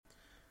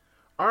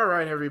All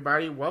right,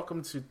 everybody.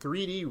 Welcome to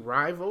 3D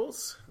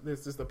Rivals.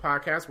 This is the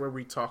podcast where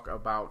we talk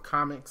about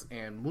comics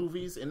and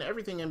movies and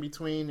everything in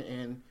between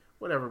and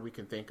whatever we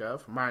can think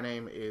of. My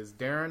name is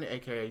Darren,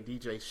 a.k.a.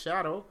 DJ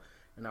Shadow,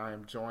 and I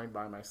am joined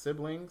by my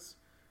siblings,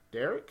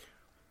 Derek.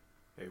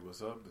 Hey,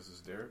 what's up? This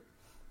is Derek.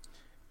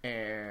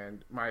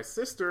 And my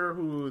sister,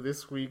 who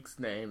this week's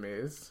name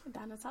is...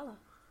 Donatella.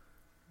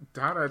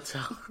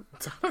 Donatella.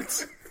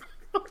 That's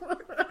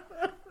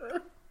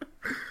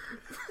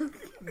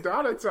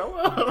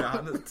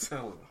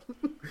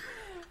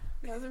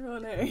a real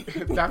name.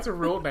 That's a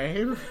real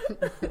name?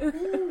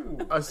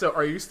 So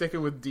are you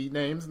sticking with D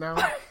names now?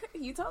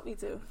 You told me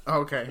to.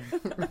 Okay.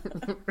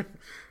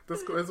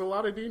 There's a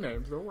lot of D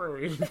names. Don't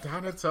worry.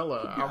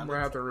 Donatella. I'm going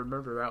to have to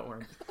remember that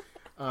one.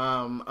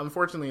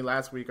 Unfortunately,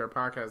 last week our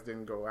podcast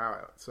didn't go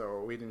out,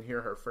 so we didn't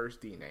hear her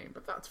first D name,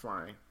 but that's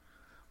fine.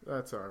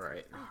 That's all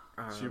right.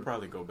 She'll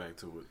probably go back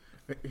to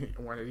it.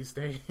 One of these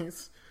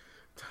days.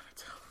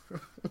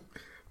 Donatella.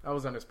 That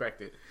was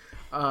unexpected.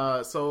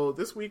 So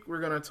this week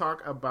we're going to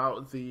talk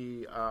about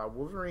the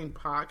Wolverine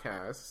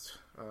podcast,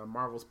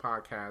 Marvel's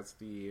podcast,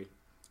 the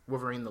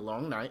Wolverine The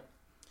Long Night.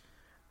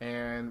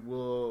 And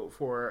we'll,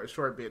 for a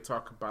short bit,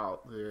 talk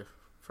about the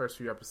first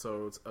few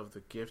episodes of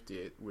The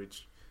Gifted,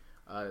 which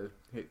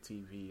hit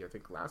TV, I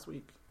think last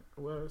week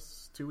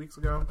was 2 weeks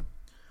ago.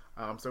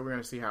 So we're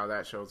going to see how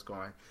that show's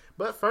going.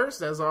 But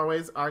first, as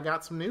always, I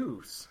got some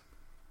news.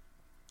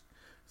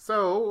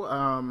 So,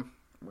 I'm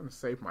going to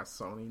save my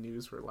Sony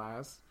news for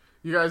last.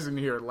 You guys didn't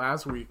hear it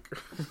last week.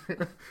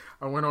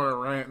 I went on a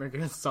rant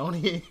against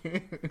Sony.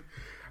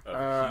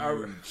 a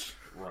huge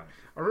rant.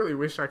 I really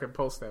wish I could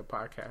post that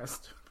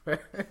podcast.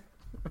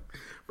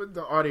 But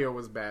the audio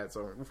was bad,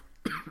 so...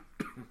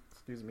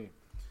 Excuse me.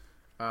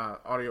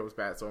 Audio was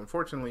bad, so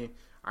unfortunately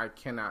I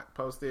cannot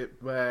post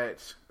it,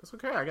 but it's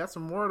okay. I got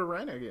some more to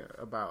rant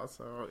about,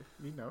 so,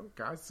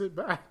 guys, sit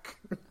back.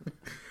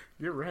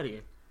 Get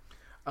ready.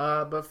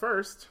 But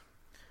first,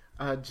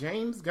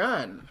 James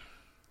Gunn,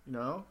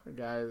 the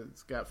guy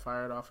that's got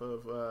fired off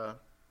of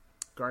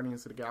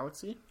Guardians of the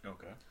Galaxy.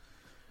 Okay.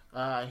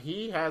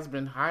 He has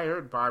been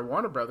hired by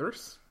Warner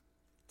Brothers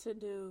To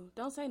do,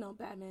 don't say no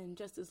Batman,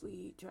 Justice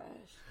League trash.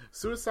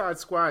 Suicide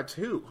Squad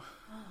 2.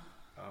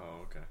 Oh,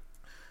 okay.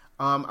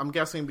 I'm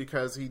guessing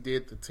because he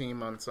did the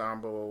team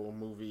ensemble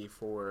movie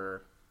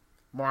for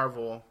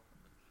Marvel.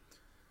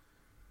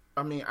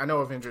 I mean, I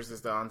know Avengers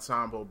is the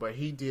ensemble, but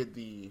he did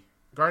the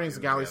Guardians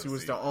of the Galaxy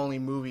was the only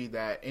movie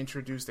that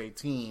introduced a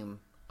team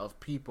of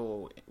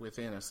people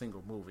within a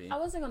single movie. I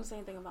wasn't going to say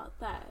anything about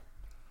that.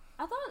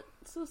 I thought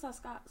Suicide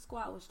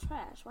Squad was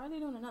trash. Why are they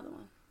doing another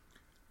one?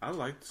 I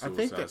liked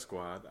Suicide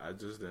Squad. I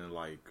just didn't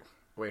like...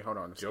 Wait, hold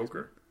on.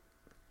 Joker.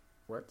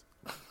 What?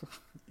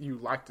 You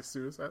liked the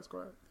Suicide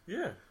Squad?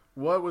 Yeah.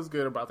 What was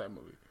good about that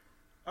movie?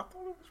 I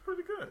thought it was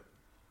pretty good.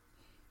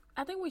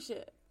 I think we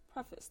should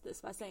preface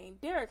this by saying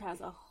Derek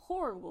has a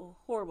horrible,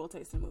 horrible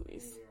taste in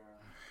movies. Yeah.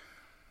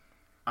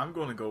 I'm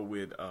going to go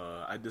with,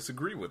 I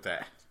disagree with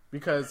that.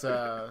 Because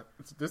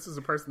this is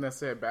a person that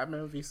said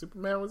Batman v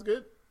Superman was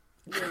good?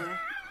 Yeah.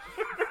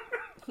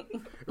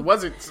 It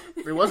wasn't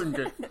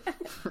good.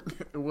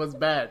 It was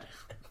bad.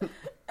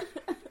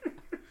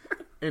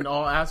 In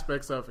all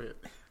aspects of it.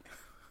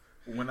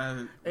 When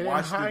I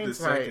watched it the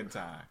second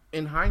time.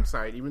 In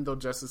hindsight, even though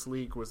Justice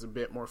League was a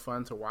bit more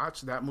fun to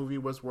watch, that movie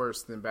was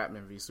worse than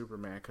Batman v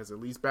Superman. Because at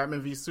least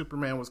Batman v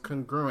Superman was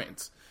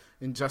congruent.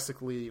 And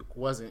Justice League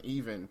wasn't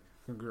even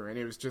congruent.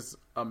 It was just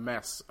a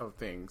mess of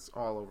things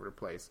all over the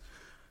place.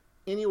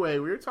 Anyway,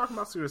 we were talking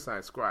about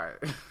Suicide Squad.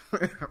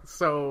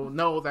 So,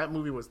 no, that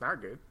movie was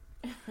not good.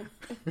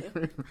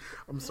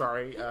 I'm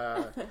sorry.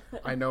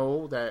 I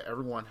know that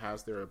everyone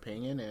has their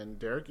opinion, and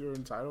Derek, you're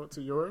entitled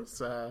to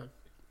yours.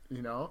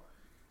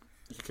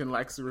 You can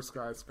like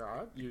Suicide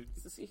Squad. You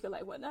can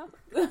like what now?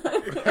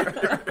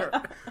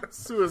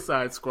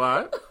 Suicide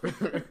Squad.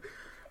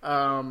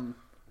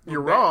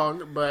 You're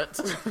wrong, but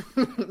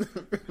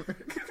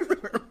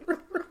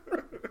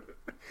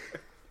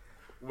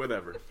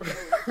whatever.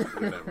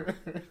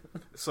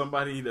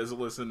 Somebody that's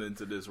listening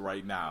to this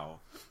right now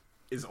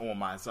is on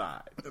my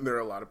side. And there are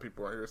a lot of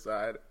people on your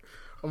side.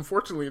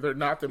 Unfortunately, they're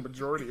not the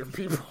majority of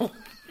people.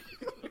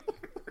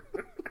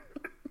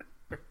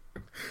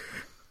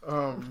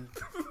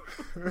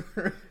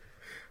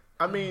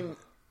 I mean,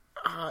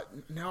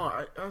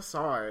 no, I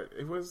saw it.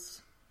 It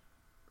was...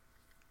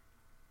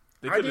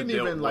 I didn't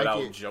even like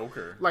it.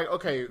 Joker. Like,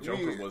 okay,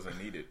 Joker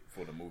wasn't needed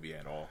for the movie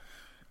at all.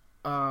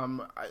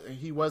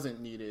 He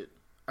wasn't needed.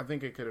 I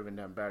think it could have been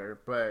done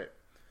better, but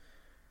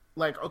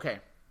like, okay,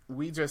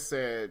 we just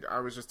said, I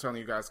was just telling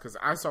you guys because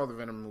I saw the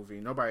Venom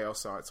movie. Nobody else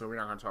saw it, so we're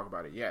not going to talk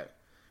about it yet.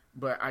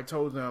 But I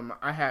told them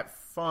I had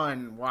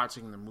fun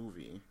watching the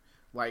movie.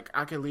 Like,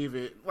 I could leave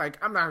it. Like,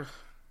 I'm not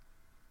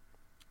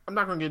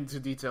going to get into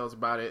details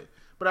about it,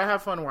 but I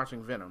have fun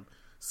watching Venom.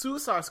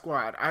 Suicide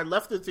Squad, I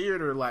left the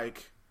theater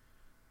like,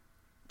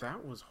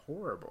 that was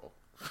horrible.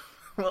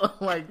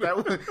 Like that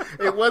was,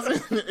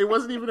 it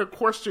wasn't even a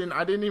question.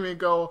 I didn't even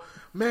go,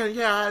 man,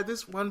 yeah,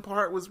 this one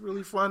part was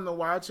really fun to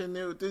watch, and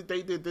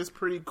they did this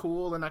pretty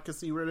cool, and I could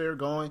see where they're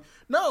going.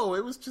 No,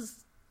 it was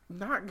just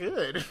not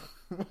good.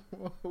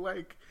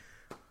 Like,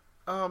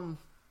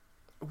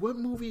 what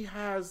movie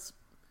has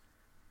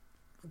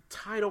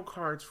title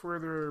cards for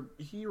their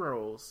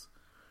heroes?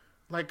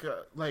 Like,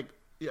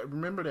 yeah,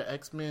 remember the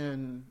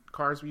X-Men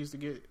cards we used to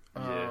get,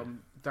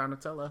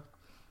 Donatella?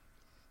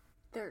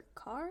 Their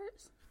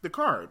cards? The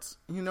cards,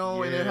 you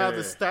know, and it had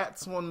the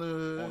stats on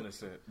the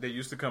set. They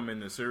used to come in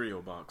the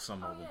cereal box,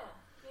 some of them.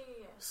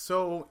 Yeah.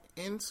 So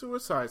in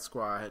Suicide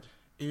Squad,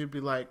 it would be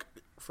like,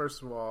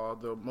 first of all,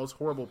 the most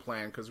horrible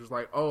plan, because it was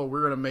like, oh,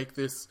 we're going to make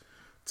this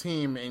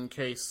team in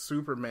case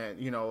Superman,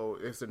 you know,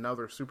 is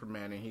another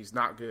Superman and he's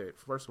not good.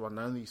 First of all,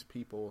 none of these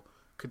people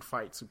could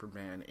fight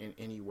Superman in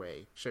any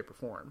way, shape, or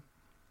form.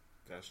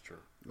 That's true.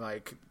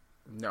 Like,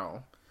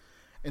 no.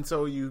 And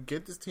so you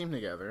get this team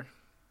together,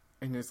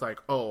 and it's like,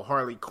 oh,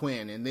 Harley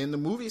Quinn. And then the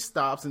movie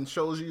stops and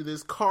shows you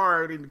this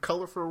card in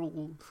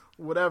colorful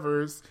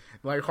whatevers,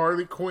 like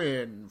Harley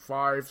Quinn,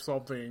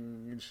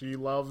 5-something, and she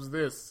loves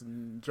this,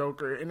 and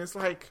Joker. And it's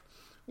like,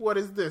 what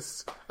is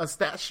this? A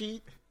stat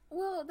sheet?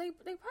 Well, they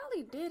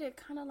probably did it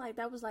kind of like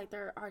that was like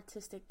their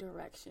artistic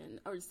direction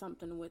or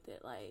something with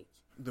it. Like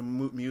the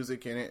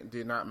music in it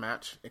did not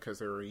match because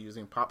they were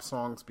using pop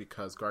songs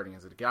because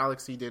Guardians of the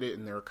Galaxy did it,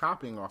 and they were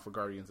copying off of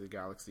Guardians of the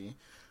Galaxy,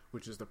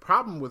 which is the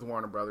problem with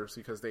Warner Brothers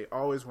because they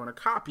always want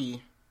to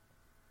copy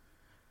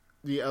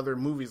the other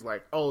movies.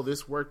 Like, oh,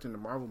 this worked in the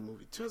Marvel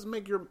movie. Just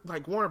make your,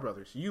 like Warner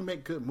Brothers, you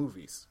make good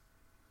movies.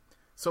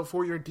 So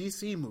for your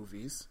DC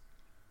movies,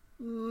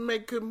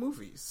 make good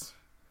movies.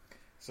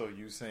 So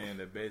you saying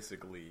that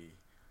basically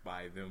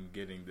by them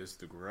getting this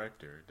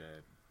director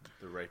that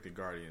directed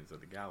Guardians of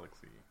the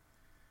Galaxy?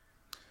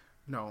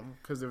 No,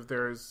 because if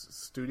there's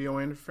studio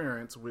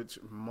interference, which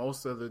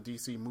most of the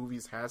DC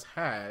movies has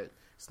had,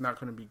 it's not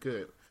going to be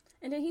good.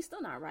 And then he's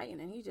still not writing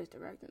it. He's just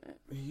directing it.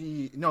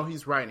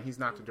 He's writing. He's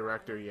not the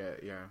director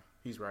yet. Yeah,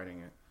 he's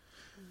writing it.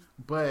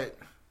 But,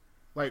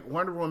 like,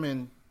 Wonder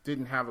Woman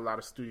didn't have a lot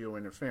of studio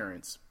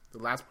interference. The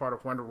last part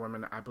of Wonder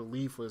Woman, I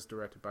believe, was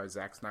directed by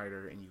Zack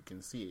Snyder, and you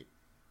can see it.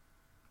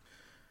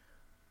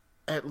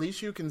 At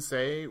least you can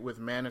say with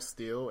Man of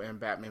Steel and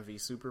Batman v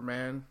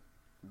Superman,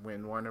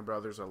 when Warner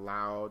Brothers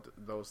allowed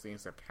those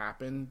things to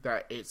happen,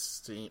 that it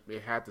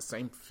had the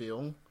same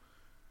feel,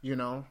 you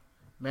know?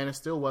 Man of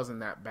Steel wasn't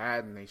that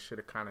bad, and they should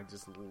have kind of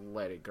just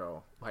let it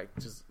go. Like,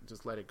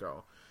 just let it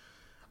go.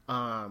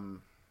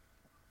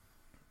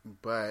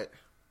 But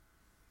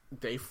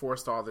they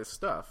forced all this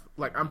stuff.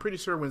 Like, I'm pretty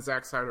sure when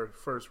Zack Snyder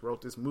first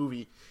wrote this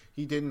movie,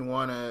 he didn't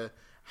want to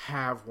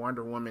have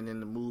Wonder Woman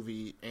in the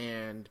movie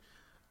and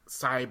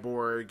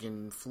Cyborg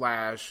and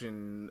Flash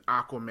and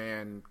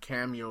Aquaman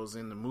cameos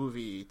in the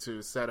movie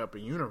to set up a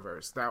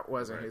universe. That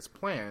wasn't his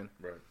plan.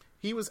 Right.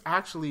 He was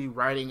actually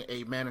writing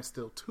a Man of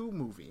Steel 2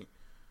 movie.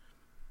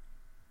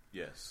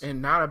 Yes.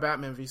 And not a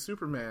Batman v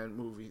Superman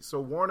movie.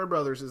 So Warner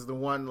Brothers is the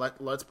one,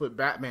 let's put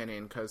Batman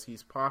in because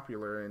he's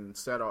popular and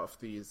set off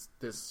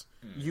this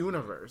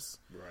universe.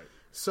 Right.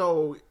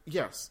 So,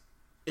 yes,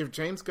 if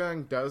James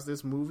Gunn does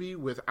this movie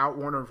without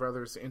Warner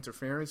Brothers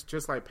interference,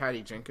 just like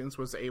Patty Jenkins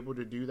was able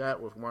to do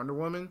that with Wonder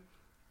Woman,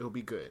 it'll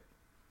be good.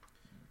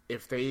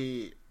 If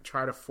they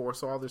try to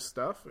force all this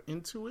stuff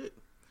into it,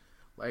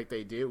 like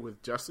they did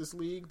with Justice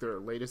League, their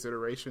latest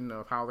iteration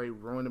of how they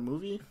ruined the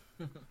movie,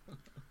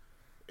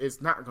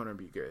 it's not going to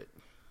be good.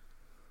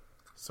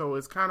 So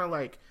it's kind of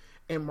like,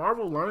 and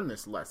Marvel learned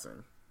this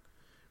lesson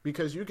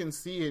because you can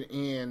see it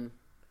in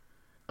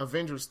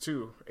Avengers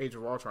 2, Age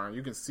of Ultron.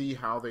 You can see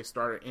how they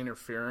started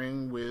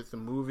interfering with the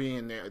movie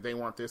and they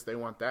want this, they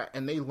want that.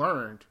 And they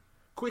learned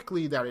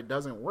quickly that it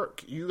doesn't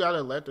work. You got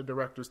to let the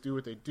directors do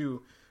what they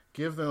do.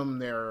 Give them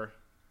their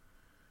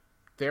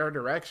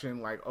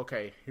direction. Like,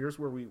 okay, here's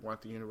where we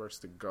want the universe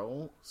to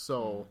go.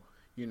 So,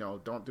 you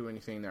know, don't do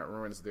anything that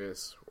ruins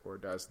this or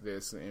does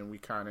this. And we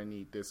kind of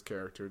need this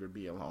character to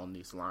be along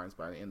these lines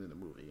by the end of the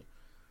movie.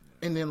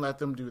 And then let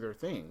them do their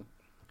thing.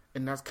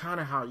 And that's kind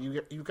of how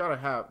you got to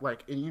have,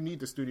 like, and you need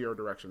the studio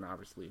direction,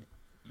 obviously.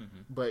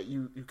 Mm-hmm. But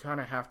you kind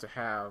of have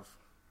to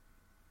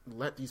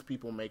let these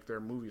people make their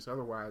movies.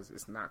 Otherwise,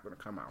 it's not going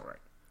to come out right.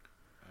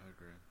 I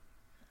agree.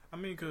 I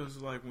mean,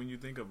 because, like, when you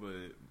think of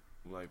it,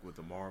 like, with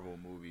the Marvel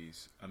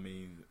movies, I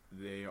mean,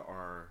 they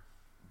are,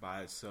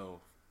 by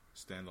itself,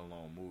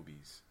 standalone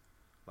movies.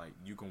 Like,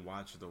 you can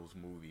watch those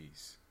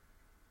movies,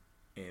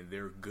 and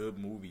they're good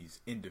movies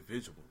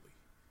individually.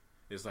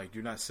 It's like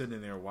you're not sitting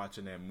there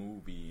watching that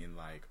movie and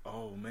like,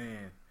 oh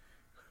man,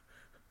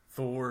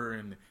 Thor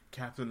and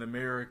Captain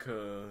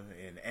America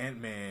and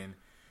Ant-Man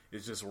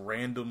is just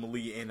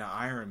randomly in an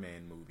Iron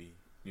Man movie,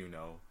 you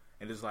know?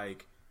 And it's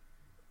like,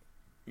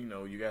 you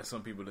know, you got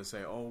some people that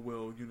say, oh,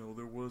 well, you know,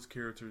 there was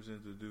characters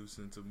introduced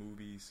into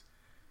movies.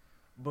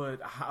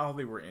 But how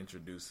they were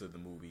introduced to the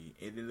movie,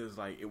 it is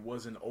like, it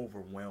wasn't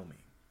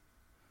overwhelming,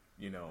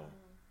 you know?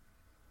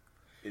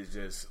 It's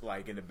just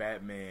like in the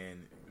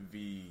Batman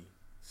v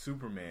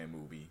Superman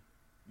movie,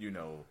 you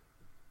know,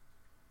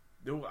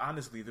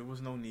 honestly, there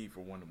was no need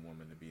for Wonder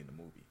Woman to be in the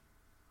movie.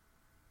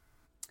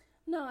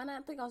 No, and I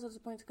think also the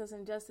point because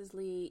in Justice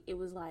League, it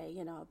was like,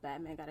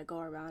 Batman got to go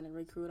around and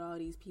recruit all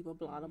these people,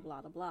 blah, blah,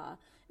 blah, blah, blah.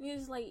 And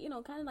it's like,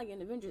 kind of like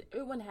in Avengers,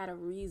 everyone had a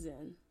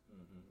reason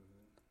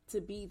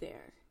to be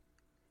there.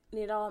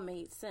 And it all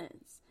made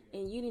sense.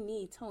 And you didn't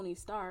need Tony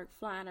Stark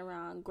flying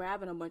around,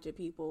 grabbing a bunch of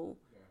people.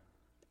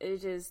 Yeah. It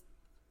just,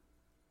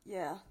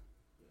 yeah.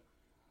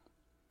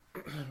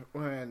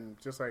 When,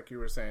 just like you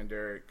were saying,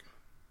 Derek,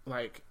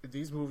 like,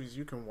 these movies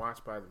you can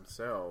watch by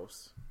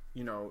themselves.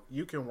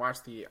 You can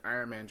watch the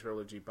Iron Man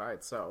trilogy by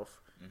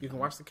itself. You can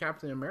watch the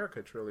Captain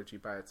America trilogy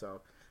by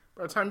itself.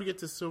 By the time you get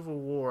to Civil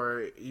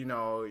War, you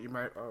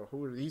might,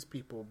 who are these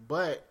people?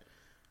 But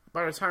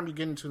by the time you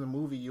get into the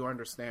movie, you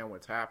understand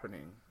what's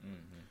happening.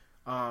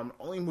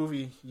 Only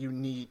movie you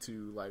need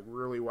to, like,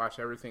 really watch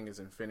everything is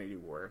Infinity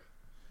War.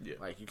 Yeah.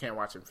 Like, you can't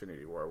watch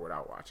Infinity War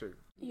without watching.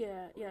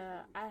 Yeah.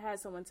 I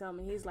had someone tell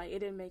me, he's like, it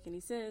didn't make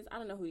any sense. I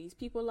don't know who these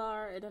people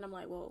are. And then I'm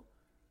like, well,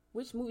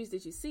 which movies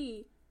did you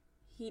see?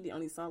 He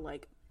only saw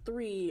like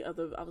 3 of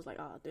the. I was like,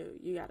 oh, dude,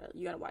 you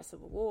gotta watch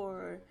Civil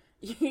War.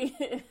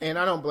 And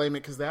I don't blame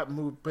it because that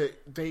movie, but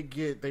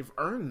they've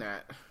earned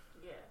that.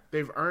 Yeah,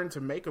 they've earned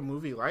to make a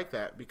movie like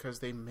that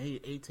because they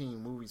made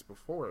 18 movies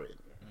before it.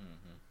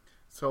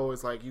 So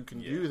it's like you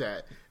can do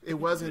that. It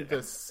wasn't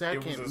the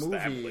second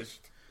movie,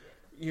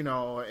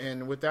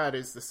 and with that,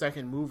 it's the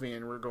second movie,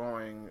 and we're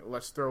going,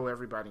 let's throw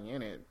everybody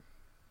in it.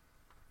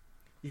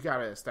 You got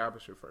to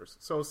establish it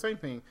first. So same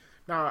thing.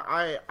 Now,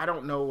 I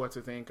don't know what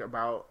to think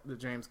about the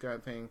James Gunn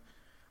thing.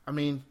 I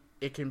mean,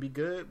 it can be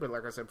good, but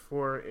like I said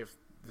before, if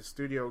the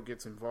studio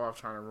gets involved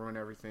trying to ruin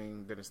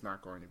everything, then it's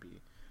not going to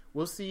be.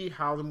 We'll see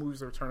how the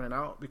movies are turning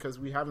out because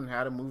we haven't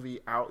had a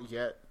movie out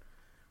yet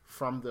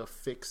from the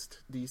fixed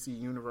DC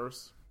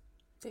universe.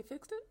 They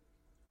fixed it?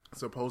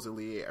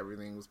 Supposedly,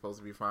 everything was supposed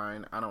to be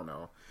fine. I don't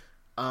know.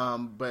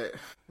 But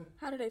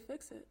how did they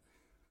fix it?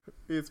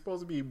 It's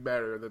supposed to be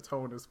better. The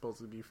tone is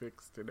supposed to be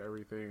fixed and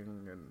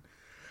everything.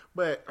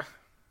 But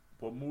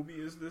what movie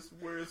is this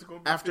where it's going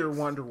to be after fixed?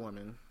 Wonder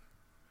Woman.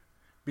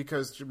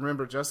 Because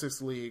remember,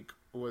 Justice League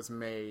was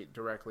made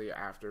directly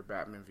after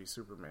Batman v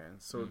Superman.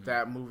 So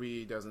that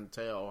movie doesn't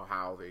tell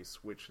how they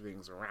switch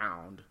things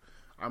around.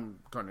 I'm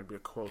going to be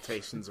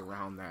quotations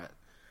around that.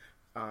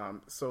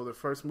 So the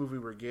first movie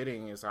we're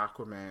getting is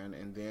Aquaman,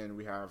 and then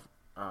we have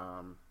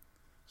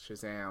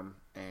Shazam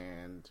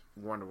and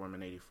Wonder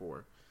Woman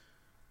 84.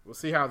 We'll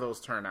see how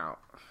those turn out.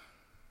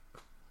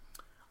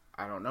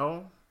 I don't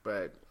know,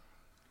 but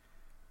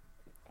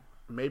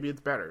maybe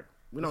it's better.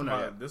 We don't know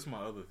yet. This is my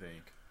other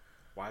thing.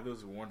 Why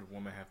does Wonder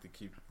Woman have to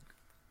keep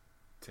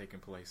taking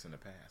place in the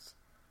past?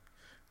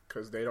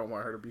 Because they don't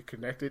want her to be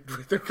connected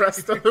with the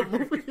rest of the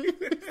movie.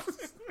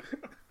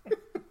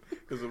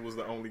 Because it was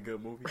the only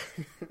good movie.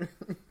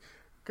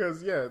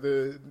 Because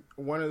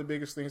one of the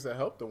biggest things that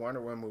helped the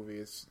Wonder Woman movie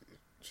is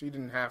she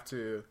didn't have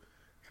to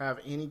have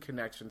any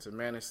connection to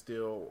Man of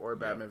Steel or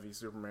Batman v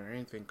Superman or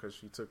anything because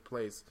she took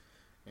place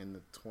in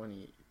the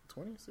 20s.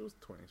 It was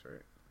 20s,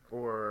 right?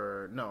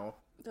 Or no,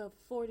 the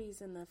 40s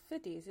and the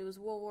 50s. It was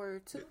World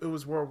War II. It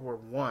was World War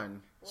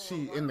One.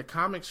 In the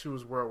comics she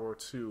was World War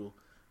II,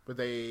 but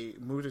they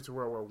moved it to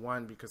World War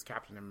One because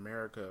Captain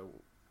America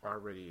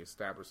already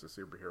established a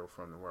superhero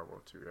from the World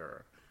War II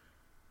era.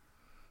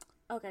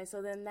 Okay,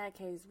 so then in that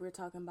case, we're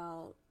talking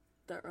about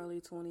the early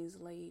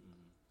 20s, late,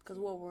 because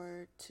World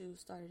War II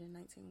started in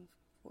 1914.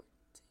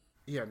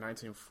 Yeah,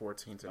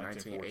 1914 to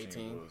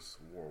 1918 was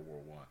World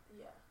War One.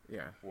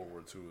 Yeah. World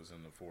War II was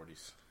in the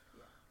 40s.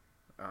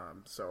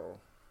 So,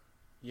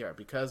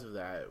 because of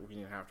that, we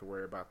didn't have to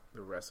worry about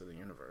the rest of the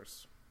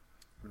universe.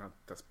 And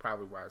that's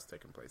probably why it's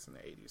taking place in the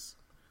 80s.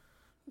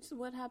 So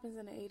what happens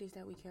in the 80s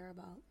that we care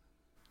about?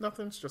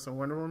 Nothing. It's just a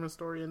Wonder Woman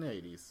story in the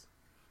 80s.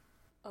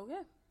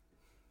 Okay.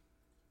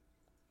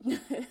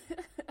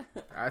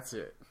 That's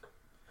it.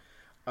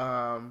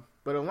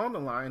 But along the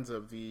lines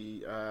of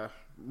the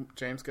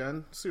James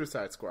Gunn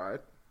Suicide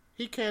Squad,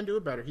 he can do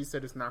it better. He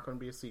said it's not going to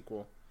be a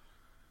sequel.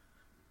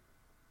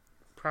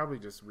 Probably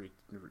just redo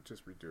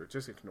it.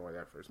 Just ignore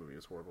that first movie.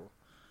 It's horrible.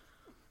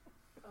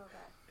 Okay.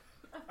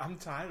 I'm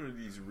tired of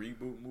these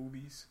reboot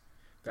movies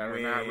that are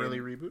not really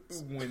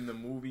reboots. When the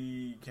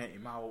movie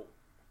came out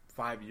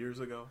 5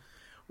 years ago.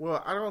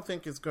 Well, I don't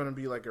think it's going to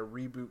be like a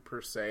reboot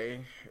per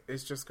se.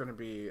 It's just going to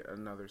be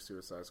another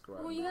Suicide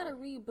Squad. Well, you got to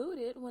reboot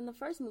it when the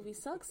first movie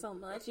sucked so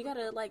much. You got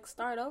to like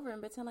start over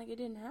and pretend like it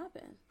didn't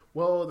happen.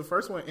 Well, the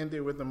first one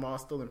ended with them all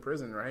still in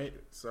prison, right?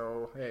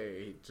 So,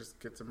 hey, just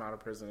gets them out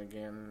of prison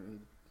again. And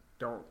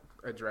don't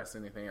address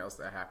anything else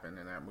that happened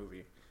in that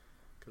movie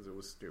because it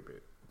was stupid.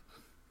 It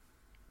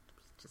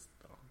was just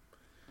dumb.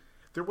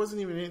 There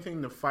wasn't even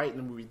anything to fight in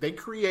the movie. They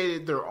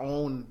created their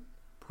own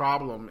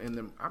problem in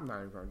them. I'm not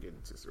even going to get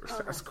into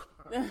Suicide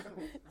Squad.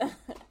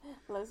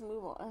 Let's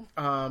move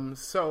on.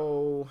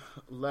 So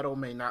Leto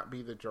may not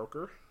be the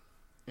Joker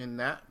in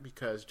that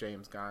because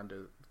James Gunn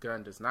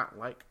does not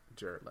like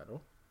Jared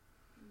Leto.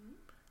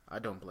 I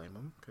don't blame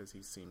him because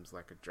he seems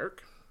like a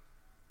jerk.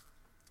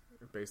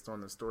 based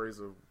on the stories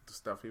of the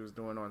stuff he was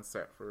doing on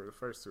set for the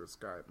first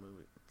Suicide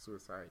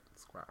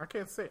Squad. I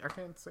can't say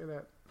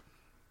that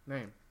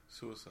name.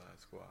 Suicide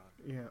Squad.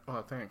 Yeah.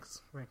 Oh,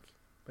 thanks.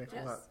 Thanks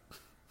a lot.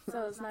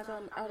 So it's not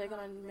going. Are they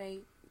going to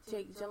make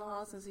Jake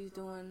Gyllenhaal since he's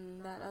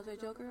doing that other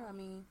Joker? I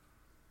mean,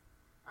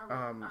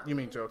 you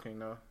mean joking?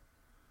 No.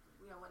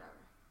 Yeah, whatever.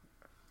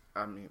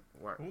 I mean,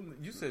 what?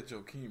 You said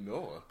Joakim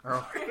Noah.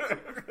 Oh,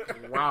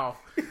 wow.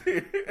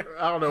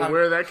 I don't know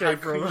where that came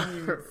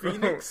from.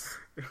 Phoenix.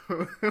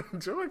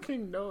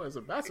 Joaquin Noah is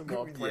a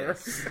basketball player.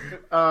 Yes.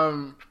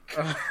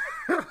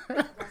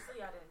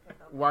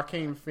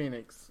 Joaquin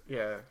Phoenix.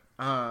 Yeah.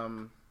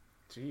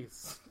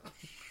 Jeez.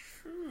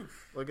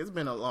 Look, it's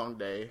been a long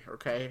day,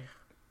 okay?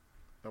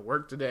 I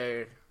worked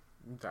today.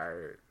 I'm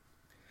tired.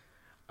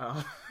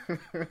 I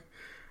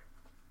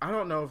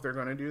don't know if they're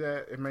going to do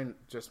that. It might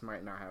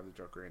not have the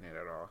Joker in it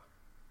at all.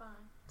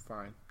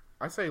 Fine.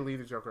 I say leave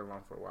the Joker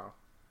alone for a while.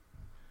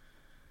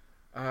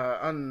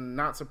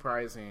 Not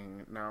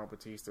surprising now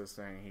Batista's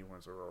saying he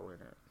wants a role in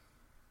it.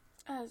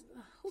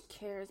 Who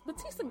cares?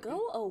 Batista,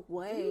 go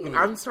away.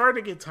 I'm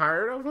starting to get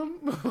tired of him.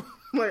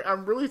 Like,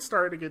 I'm really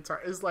starting to get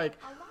tired. It's like,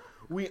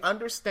 we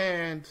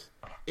understand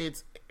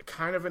it's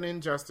kind of an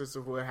injustice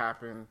of what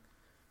happened,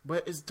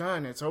 but it's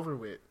done. It's over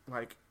with.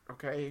 Like,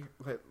 okay,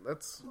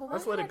 let's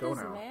let it go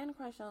now. Man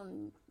crush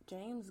on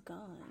James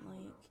Gunn.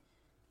 Like,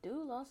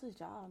 dude lost his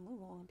job.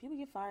 Move on. People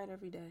get fired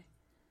every day.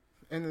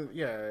 And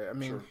yeah, I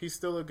mean, He's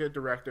still a good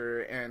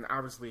director, and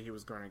obviously he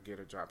was going to get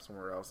a job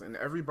somewhere else. And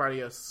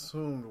everybody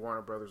assumed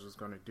Warner Brothers was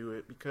going to do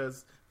it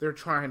because they're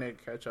trying to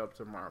catch up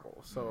to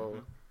Marvel.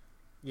 So,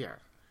 yeah.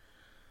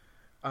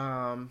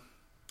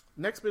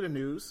 Next bit of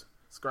news: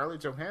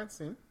 Scarlett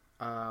Johansson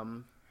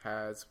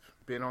has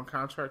been on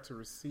contract to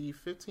receive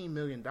 $15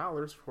 million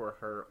for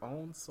her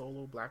own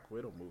solo Black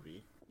Widow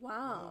movie.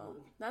 Wow,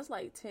 that's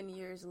like 10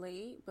 years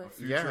late, but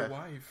Future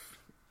wife.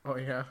 Oh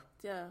yeah.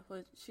 Yeah,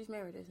 but she's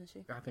married, isn't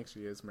she? I think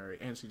she is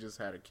married, and she just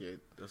had a kid.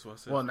 That's what I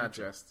said. Well, not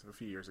just a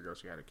few years ago,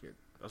 she had a kid.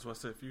 That's what I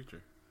said.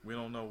 Future. We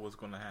don't know what's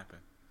going to happen.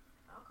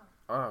 Okay.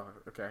 Oh,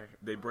 okay.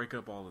 They break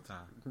up all the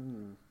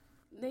time.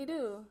 They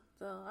do.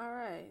 So, all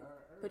right,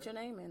 put your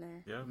name in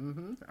there. Yeah.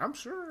 I'm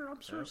sure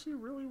she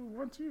really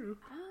wants you.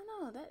 I don't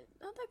know not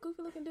that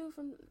goofy looking dude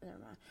from. Never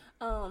mind.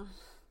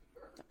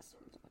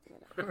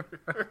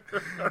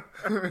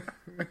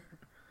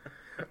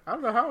 I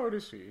don't know, how old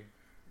is she?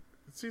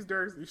 She's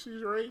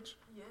your age?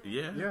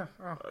 Yeah. Yeah.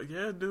 Oh.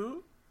 Yeah,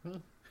 dude.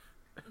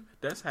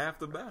 That's half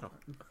the battle.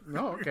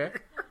 No, okay.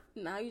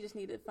 Now you just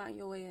need to find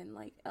your way in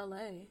like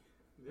LA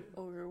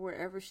or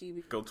wherever she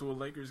be. Go to a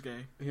Lakers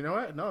game. You know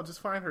what? No,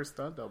 just find her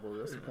stunt double.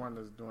 That's the one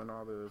that's doing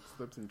all the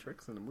flips and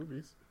tricks in the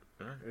movies.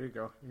 All right. There you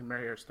go. You can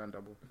marry her stunt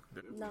double.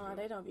 No,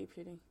 they don't be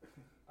pretty.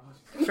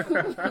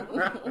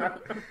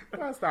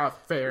 That's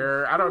not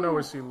fair. I don't know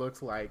what she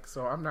looks like,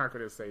 so I'm not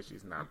going to say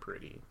she's not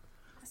pretty.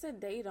 I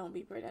said they don't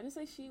be pretty. I didn't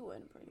say she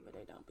wasn't pretty, but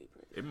they don't be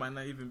pretty. It might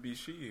not even be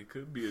she. It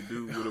could be a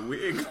dude with a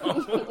wig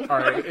on. All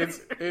right,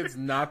 it's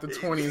not the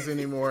 20s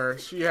anymore.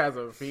 She has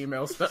a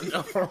female stunt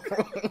double.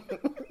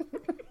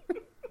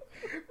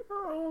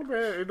 Oh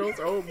man, in those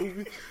old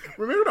movies.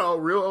 Remember the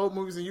real old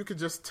movies, and you could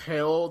just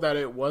tell that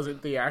it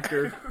wasn't the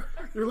actor.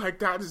 You're like,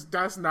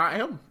 that's not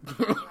him.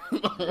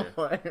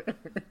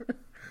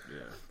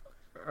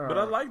 But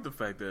I like the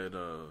fact that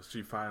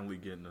she finally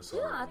getting a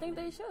solo. Yeah, I think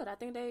they should. I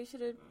think they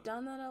should have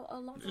done that a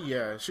long time.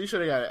 Yeah, she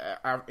should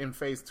have got in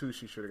phase 2.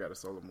 She should have got a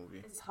solo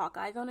movie. Is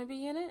Hawkeye gonna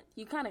be in it?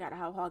 You kind of got to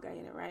have Hawkeye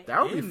in it, right?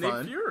 That would be And fun.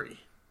 Nick Fury.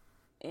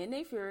 And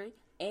Nick Fury,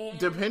 and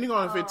Depending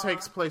on if it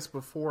takes place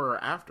before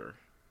or after.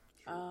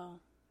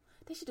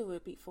 they should do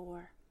it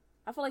before.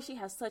 I feel like she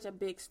has such a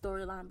big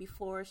storyline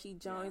before she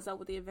joins up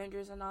with the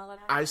Avengers and all of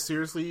that. I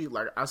seriously,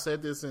 like I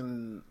said this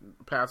in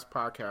past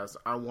podcasts,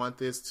 I want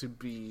this to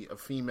be a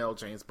female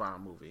James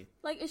Bond movie.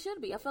 Like, it should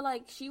be. I feel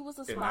like she was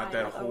a spy. And not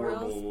that like a real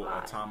horrible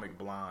spy. Atomic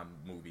Blonde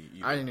movie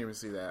either. I didn't even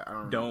see that.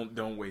 I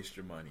Don't waste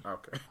your money.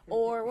 Okay.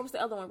 Or what was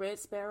the other one? Red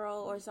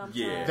Sparrow or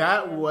something? Yeah.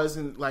 That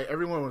wasn't, like,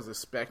 everyone was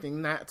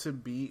expecting that to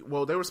be,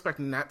 well, they were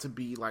expecting that to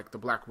be, like, the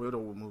Black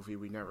Widow movie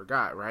we never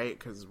got, right?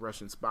 Because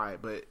Russian spy.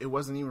 But it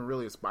wasn't even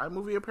really a spy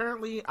movie, apparently.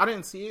 I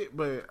didn't see it,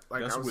 but,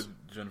 like, That's I was...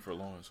 with Jennifer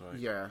Lawrence, right?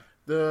 Yeah.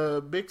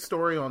 The big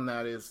story on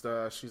that is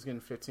she's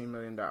getting $15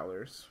 million,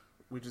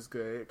 which is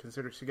good.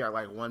 Consider she got,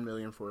 like, $1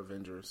 million for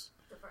Avengers.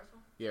 The first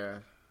one? Yeah.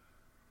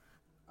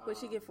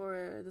 What'd she get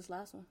for this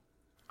last one?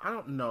 I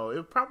don't know.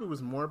 It probably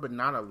was more, but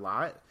not a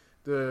lot.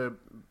 The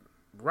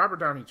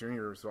Robert Downey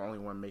Jr. was the only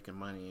one making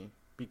money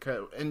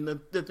because, and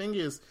the thing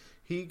is,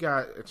 he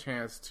got a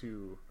chance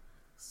to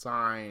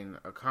sign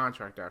a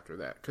contract after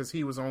that because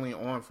he was only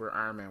on for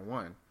Iron Man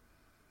 1.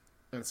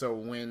 And so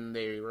when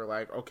they were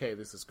like, okay,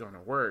 this is going to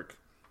work,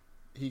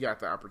 he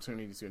got the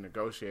opportunity to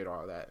negotiate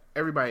all that.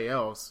 Everybody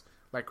else,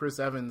 like Chris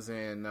Evans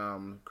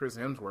and Chris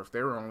Hemsworth,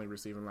 they were only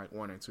receiving like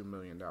 $1 and $2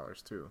 million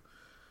too.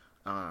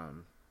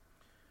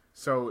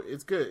 So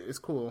it's good. It's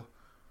cool.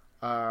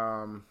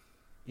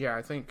 Yeah,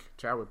 I think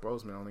Chadwick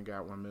Boseman only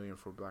got $1 million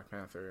for Black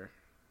Panther.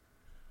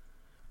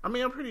 I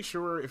mean, I'm pretty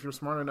sure if you're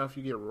smart enough,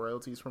 you get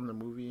royalties from the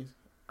movies.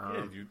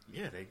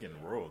 They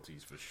getting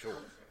royalties for sure.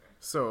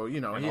 So, you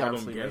know, And he all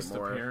obviously them made guest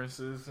more.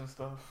 appearances and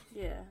stuff.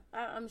 Yeah,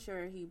 I'm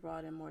sure he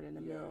brought in more than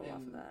a mil off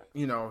of that.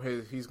 You know,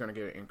 he's going to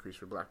get an increase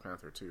for Black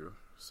Panther too.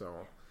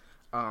 So,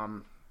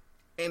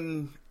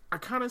 and I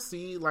kind of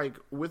see, like,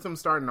 with them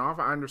starting off,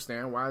 I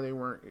understand why they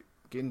weren't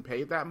getting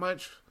paid that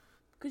much.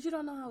 Because you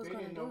don't know how it's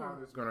going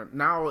to do.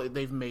 Now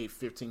they've made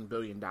 $15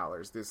 billion.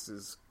 This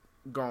is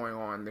going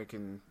on.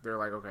 They're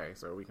like, okay,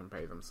 so we can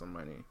pay them some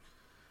money.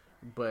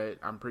 But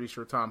I'm pretty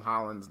sure Tom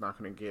Holland's not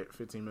going to get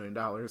 $15 million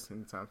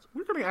anytime.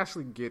 We're going to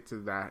actually get to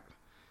that.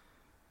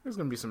 There's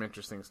going to be some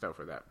interesting stuff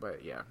for that.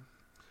 But yeah.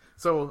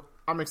 So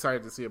I'm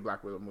excited to see a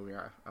Black Widow movie.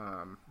 Yeah,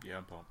 I'm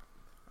pumped.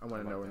 I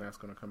want to know when that's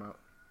going to come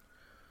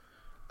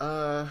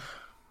out.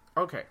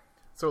 Okay.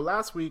 So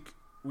last week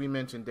we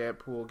mentioned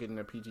Deadpool getting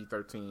a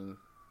PG-13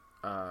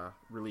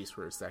 release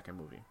for his second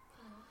movie.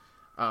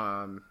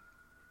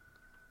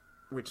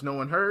 Which no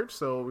one heard,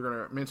 so we're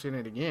going to mention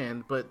it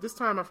again. But this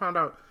time I found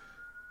out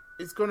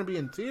it's going to be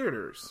in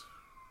theaters.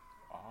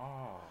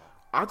 Oh.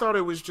 I thought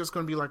it was just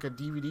going to be like a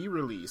DVD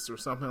release or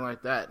something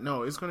like that.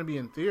 No, it's going to be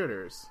in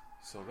theaters.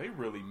 So they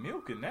really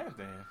milking that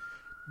then.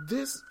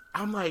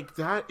 I'm like,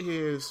 that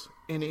is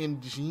an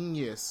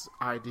ingenious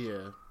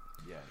idea.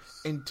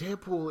 Yes. And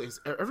Deadpool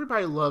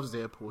everybody loves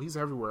Deadpool. He's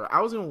everywhere. I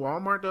was in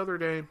Walmart the other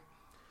day,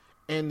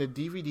 and the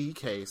DVD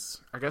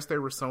case, I guess they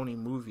were Sony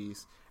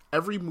movies,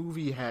 every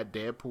movie had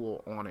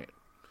Deadpool on it.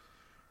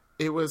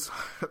 It was,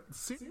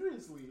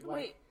 seriously.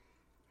 Wait.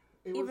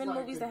 Even like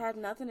movies that had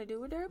nothing to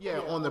do with Deadpool? Yeah,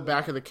 on the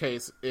back of the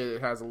case,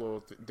 it has a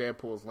little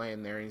Deadpool's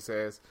laying there, and he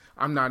says,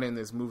 "I'm not in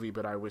this movie,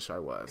 but I wish I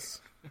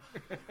was."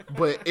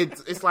 But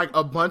it's like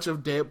a bunch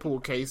of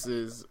Deadpool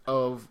cases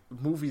of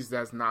movies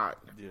that's not.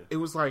 Yeah. It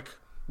was like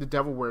The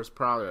Devil Wears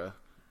Prada,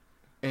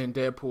 and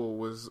Deadpool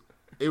was.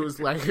 It was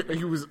like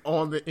he was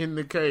in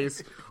the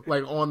case,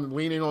 like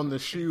leaning on the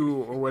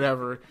shoe or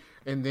whatever,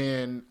 and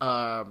then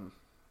I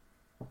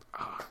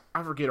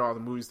forget all the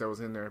movies that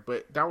was in there,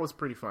 but that was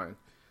pretty fun.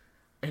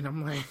 And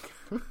I'm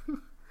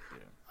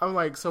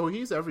like, so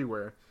he's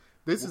everywhere.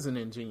 This is an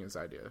ingenious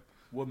idea.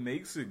 What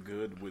makes it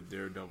good with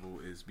Daredevil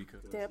is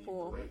because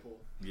Deadpool.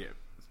 Yeah,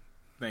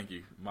 thank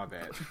you. My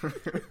bad.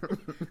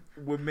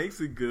 What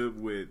makes it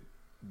good with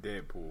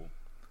Deadpool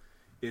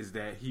is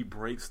that he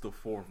breaks the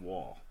fourth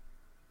wall.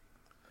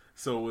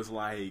 So it's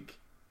like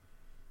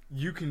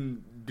you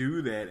can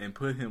do that and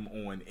put him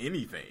on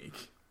anything.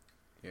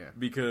 Yeah,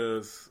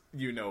 because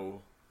you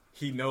know.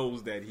 He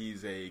knows that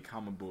he's a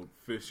comic book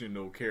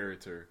fictional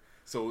character,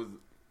 so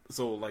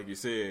like you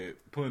said,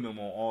 putting him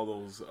on all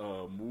those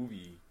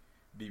movie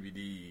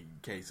DVD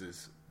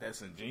cases,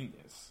 that's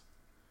ingenious.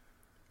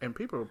 And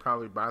people will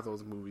probably buy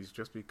those movies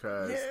just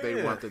because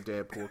they want the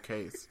Deadpool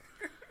case.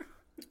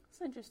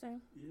 It's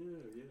interesting.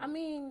 Yeah. I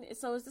mean,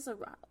 so is this how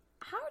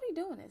are they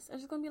doing this?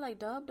 Is it going to be like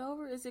dubbed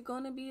over? Is it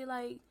going to be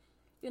like,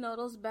 you know,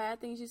 those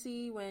bad things you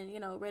see when, you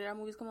know, rated R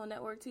movies come on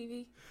network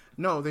TV?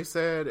 No, they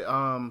said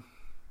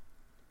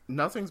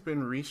nothing's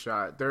been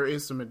reshot. There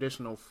is some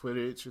additional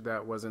footage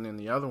that wasn't in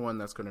the other one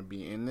that's going to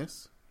be in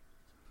this.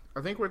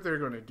 I think what they're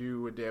going to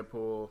do with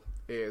Deadpool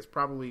is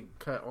probably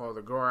cut all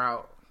the gore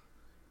out,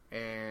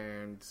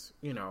 and,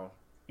 you know,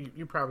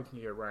 you probably can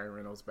get Ryan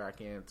Reynolds back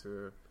in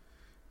to,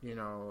 you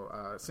know,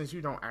 since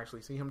you don't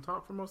actually see him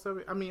talk for most of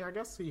it. I mean, I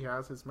guess he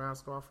has his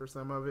mask off for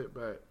some of it,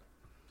 but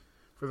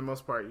for the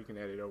most part, you can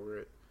edit over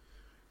it.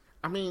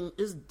 I mean,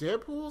 it's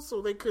Deadpool,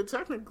 so they could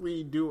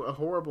technically do a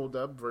horrible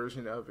dub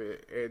version of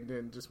it and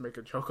then just make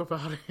a joke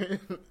about it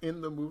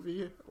in the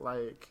movie.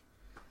 Like,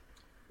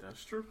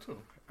 that's true too.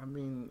 I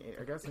mean,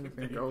 I guess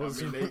anything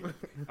goes.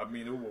 I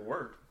mean, it will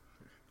work.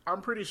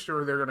 I'm pretty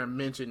sure they're gonna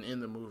mention in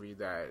the movie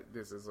that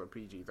this is a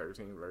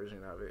PG-13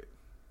 version of it.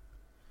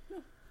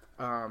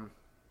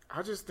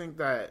 I just think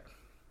that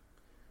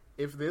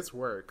if this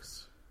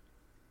works.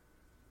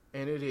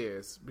 And it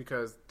is,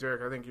 because,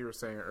 Derek, I think you were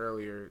saying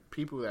earlier,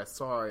 people that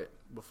saw it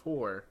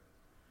before,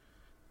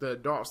 the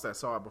adults that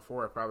saw it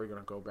before are probably going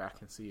to go back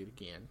and see it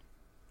again.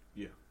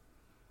 Yeah.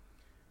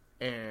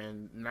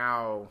 And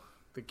now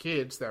the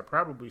kids that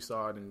probably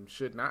saw it and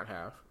should not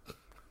have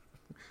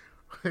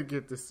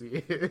get to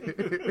see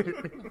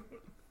it.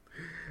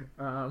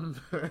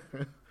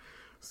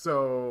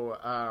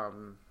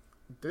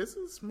 This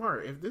is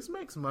smart. If this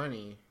makes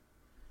money,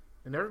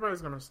 and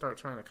everybody's going to start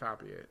trying to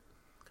copy it.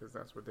 Because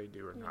that's what they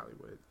do in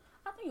Hollywood.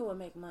 I think it would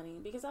make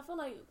money because I feel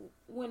like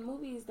when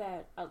movies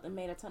that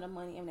made a ton of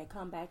money and they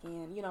come back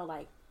in, you know,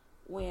 like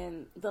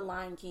when The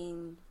Lion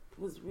King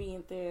was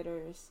in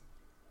theaters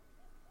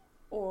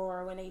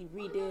or when they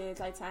redid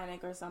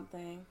Titanic or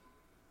something,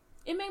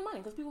 it made money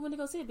because people went to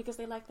go see it because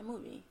they liked the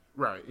movie.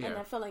 Right, yeah. And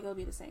I feel like it'll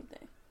be the same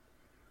thing.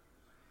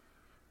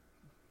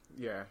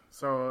 Yeah,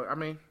 so, I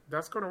mean,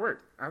 that's going to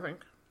work, I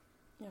think.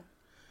 Yeah.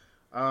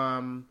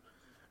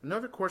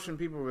 Another question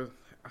people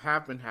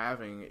have been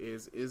having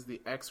is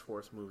the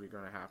X-Force movie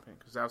going to happen?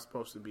 Because that was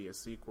supposed to be a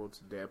sequel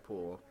to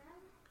Deadpool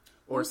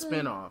or a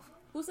spinoff.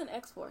 Who's in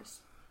X-Force?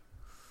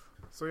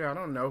 So, yeah, I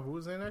don't know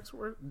who's in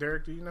X-Force.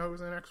 Derek, do you know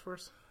who's in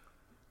X-Force?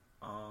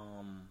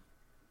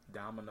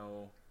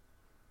 Domino.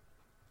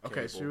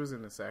 Okay, Cable. she was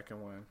in the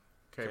second one.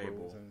 Cable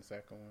Cable. was in the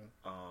second one.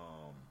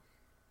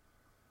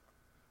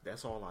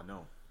 That's all I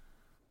know.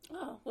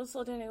 Oh, well,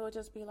 so then it would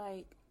just be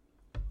like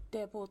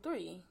Deadpool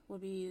 3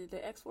 would be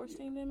the X-Force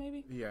team then,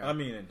 maybe? Yeah. I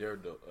mean, and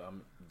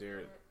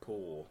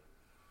Deadpool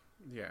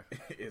Yeah.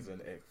 is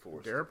an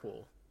X-Force.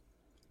 Deadpool.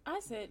 I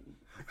said,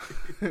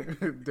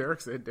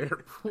 Derek said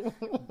Deadpool.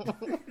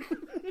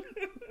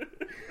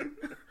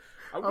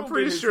 I'm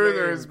pretty sure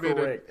there's been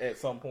at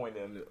some point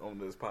on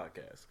this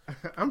podcast.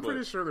 I'm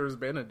pretty sure there's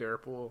been a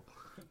Deadpool.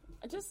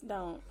 just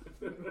don't.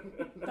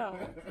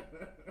 Don't.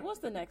 What's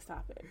the next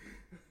topic?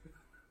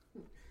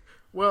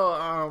 Well,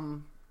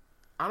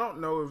 I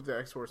don't know if the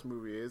X-Force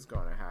movie is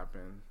going to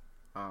happen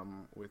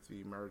with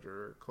the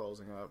merger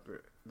closing up.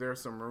 There are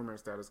some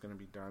rumors that it's going to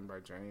be done by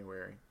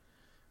January,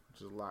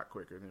 which is a lot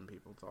quicker than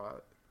people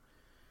thought.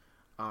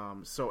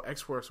 So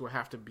X-Force will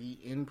have to be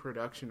in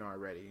production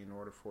already in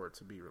order for it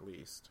to be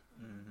released.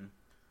 Mm-hmm.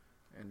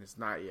 And it's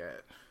not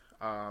yet.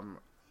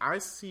 I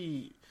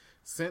see,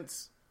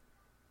 since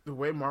the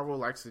way Marvel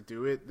likes to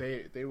do it,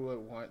 they would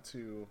want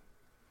to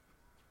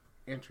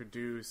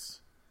introduce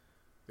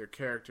their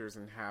characters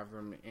and have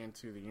them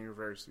into the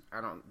universe.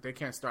 They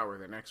can't start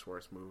with an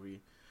X-Force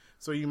movie.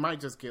 So you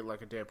might just get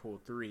like a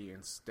Deadpool 3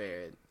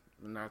 instead.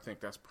 And I think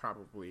that's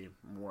probably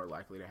more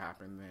likely to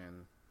happen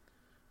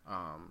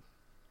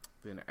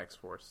than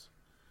X-Force.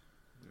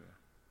 Yeah.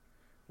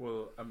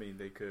 Well, I mean,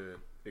 it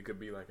could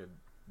be like a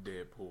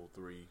Deadpool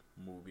 3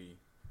 movie,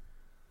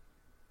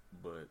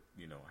 but,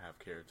 have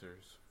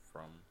characters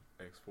from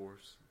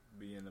X-Force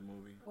be in the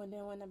movie.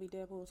 Wouldn't that be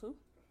Deadpool 2?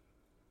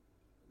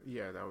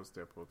 Yeah, that was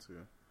Deadpool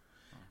 2.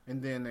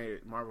 And then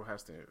Marvel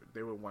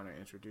they would want to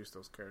introduce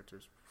those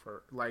characters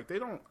for, like, they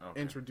don't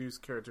introduce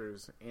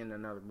characters in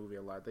another movie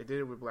a lot. They did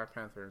it with Black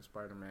Panther and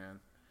Spider-Man.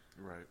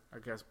 Right. I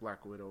guess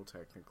Black Widow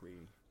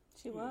technically.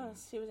 She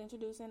was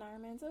introduced in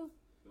Iron Man 2.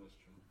 That's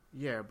true.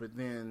 Yeah, but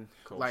then,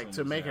 Coulson like,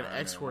 to was make in an Iron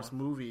Man X-Force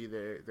 1. movie,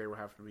 they would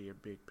have to be a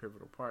big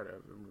pivotal part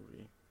of the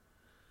movie.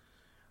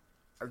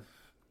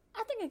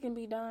 I think it can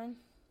be done.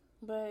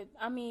 But,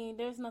 I mean,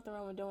 there's nothing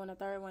wrong with doing a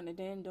third one and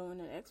then doing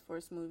an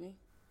X-Force movie.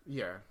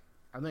 Yeah.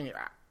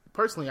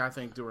 Personally, I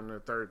think doing the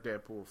third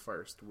Deadpool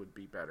first would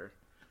be better.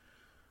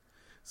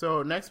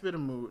 So, next bit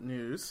of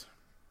news.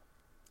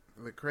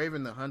 The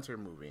Kraven the Hunter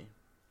movie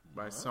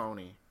by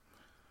Sony.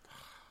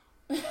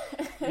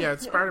 Yeah,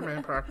 it's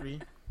Spider-Man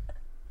property.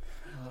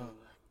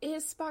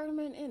 Is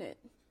Spider-Man in it?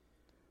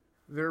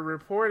 They're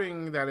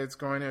reporting that it's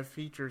going to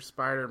feature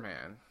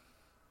Spider-Man.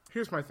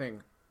 Here's my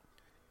thing.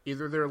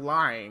 Either they're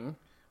lying,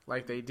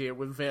 like they did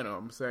with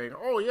Venom, saying,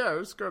 oh yeah,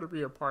 it's going to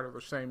be a part of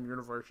the same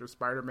universe as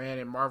Spider-Man,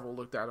 and Marvel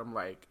looked at him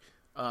like,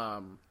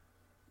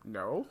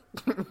 no.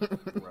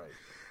 Right.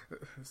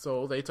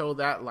 So they told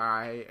that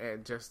lie,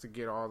 and just to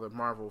get all the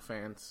Marvel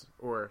fans,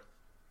 or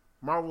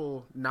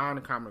Marvel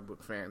non-comic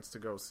book fans, to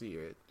go see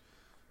it.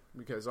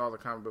 Because all the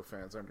comic book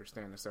fans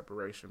understand the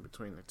separation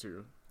between the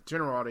two.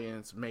 General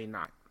audience may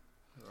not.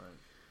 Right.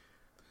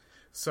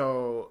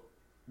 So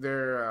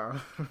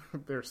they're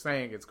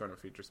saying it's going to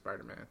feature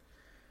Spider-Man.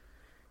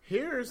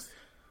 Here's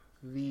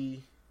the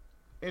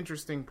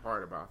interesting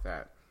part about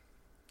that.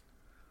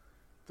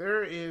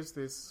 There is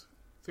this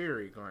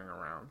theory going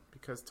around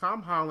because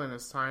Tom Holland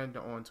has signed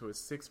on to a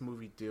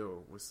 6-movie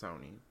deal with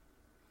Sony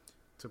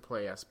to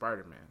play as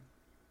Spider-Man.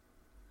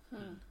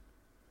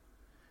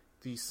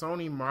 The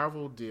Sony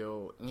Marvel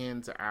deal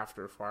ends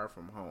after Far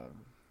From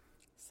Home.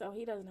 So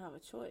he doesn't have a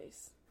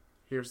choice.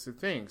 Here's the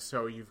thing.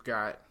 So you've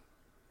got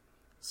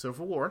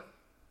Civil War,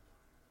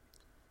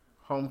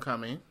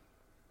 Homecoming,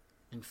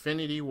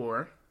 Infinity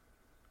War,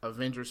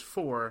 Avengers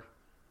 4,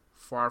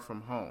 Far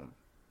From Home.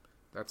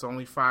 That's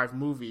only 5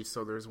 movies,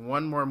 so there's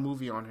one more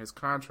movie on his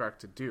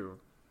contract to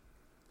do.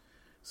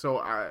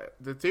 So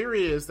the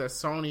theory is that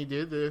Sony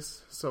did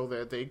this so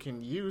that they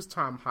can use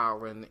Tom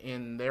Holland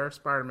in their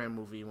Spider-Man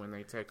movie when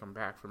they take him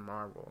back from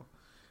Marvel.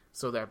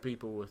 So that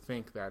people will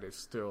think that it's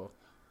still...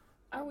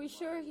 Are we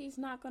sure he's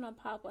not going to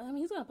pop up? I mean,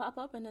 he's going to pop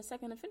up in the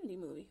second Infinity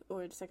movie.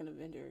 Or the second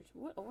Avengers.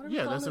 What are we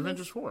Yeah, calling that's this?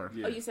 Avengers 4.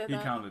 Oh, you said he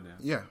that? counted them.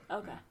 Yeah.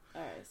 Okay.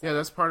 All right. So. Yeah,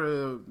 that's part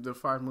of the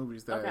 5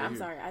 movies that... Okay, I'm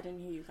sorry. I didn't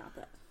hear you count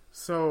that.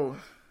 So...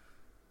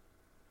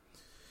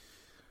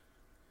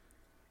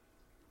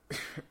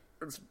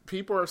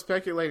 people are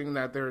speculating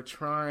that they're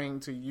trying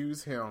to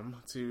use him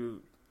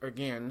to,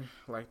 again,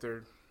 like they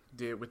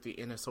did with the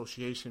in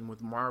association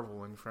with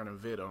Marvel in front of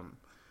Venom.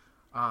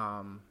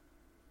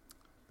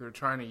 They're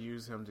trying to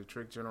use him to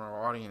trick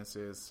general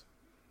audiences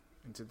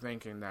into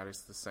thinking that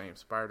it's the same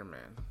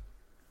Spider-Man.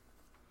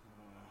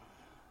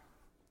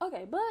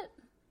 Okay, but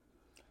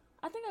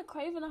I think a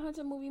Kraven the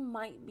Hunter movie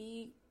might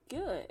be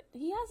good.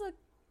 He has a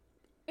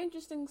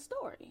interesting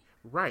story.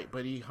 Right,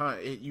 but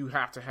you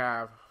have to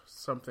have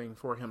something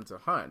for him to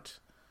hunt.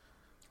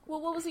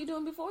 Well, what was he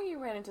doing before he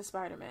ran into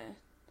Spider-Man?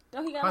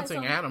 Don't he got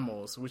Hunting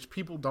animals, which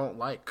people don't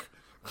like.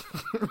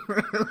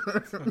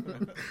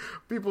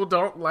 People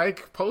don't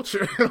like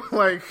poacher.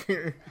 Like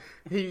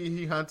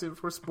he hunted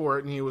for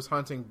sport, and he was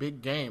hunting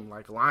big game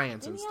like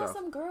lions Didn't and he stuff. have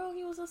some girl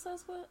he was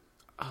obsessed with?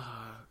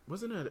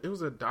 Wasn't it? It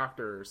was a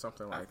doctor or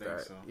something like think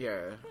that. so.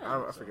 Yeah,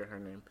 I I forget her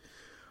name.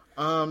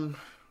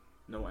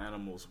 No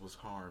animals was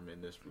harmed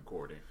in this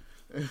recording.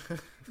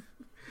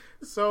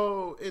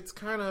 So it's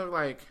kind of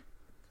like,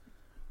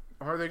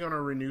 are they going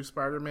to renew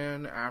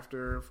Spider-Man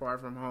after Far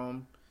From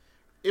Home?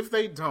 If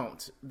they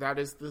don't, that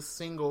is the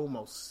single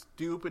most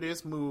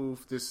stupidest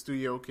move this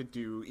studio could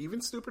do,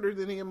 even stupider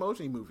than the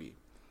Emoji Movie.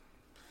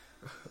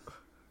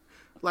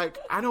 Like,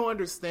 I don't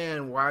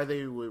understand why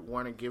they would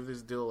want to give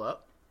this deal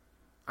up.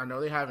 I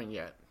know they haven't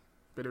yet,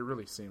 but it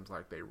really seems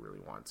like they really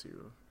want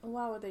to.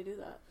 Why would they do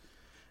that?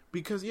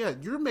 Because, yeah,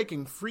 you're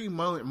making free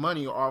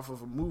money off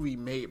of a movie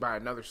made by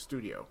another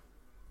studio.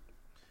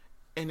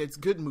 And it's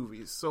good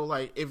movies. So,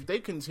 like, if they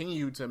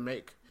continue to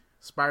make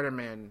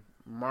Spider-Man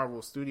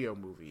Marvel Studio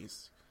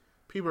movies,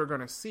 people are going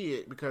to see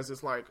it because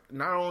it's like,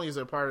 not only is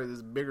it part of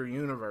this bigger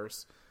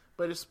universe,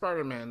 but it's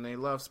Spider-Man. They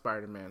love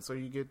Spider-Man. So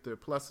you get the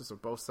pluses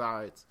of both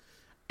sides.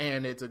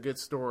 And it's a good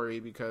story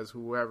because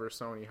whoever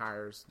Sony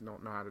hires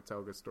don't know how to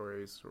tell good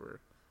stories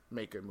or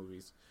make good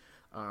movies.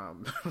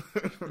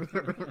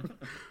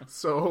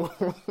 So,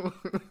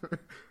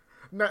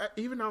 not,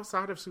 even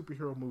outside of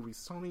superhero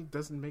movies, Sony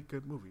doesn't make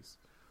good movies.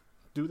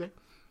 Do they?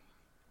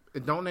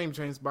 Don't name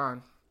James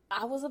Bond.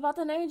 I was about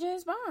to name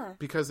James Bond.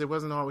 Because it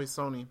wasn't always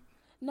Sony.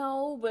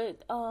 No,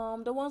 but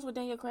the ones with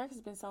Daniel Craig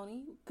has been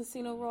Sony.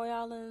 Casino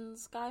Royale and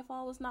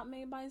Skyfall was not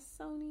made by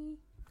Sony.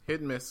 Hit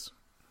and miss.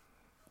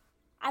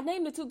 I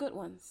named the two good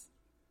ones.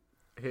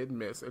 Hit and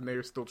miss. And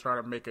they're still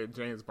trying to make a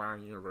James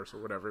Bond universe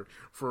or whatever,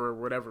 for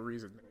whatever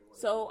reason.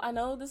 So, I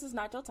know this is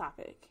not your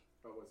topic.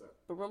 Oh, what's that?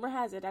 But rumor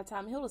has it that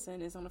Tom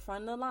Hiddleston is on the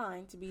front of the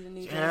line to be the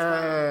new James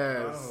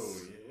Yes. Bond. Oh,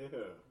 yeah.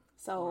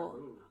 So,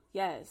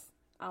 yes.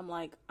 I'm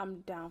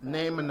down for that.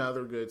 Name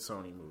another good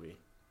Sony movie.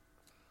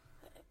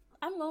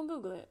 I'm going to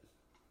Google it.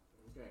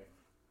 Okay.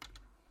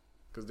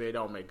 Because they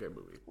don't make good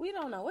movies. We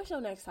don't know. What's your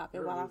next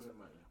topic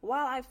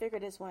while I figure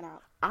this one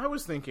out? I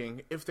was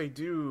thinking, if they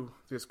do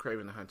this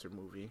Kraven the Hunter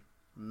movie,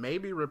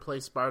 maybe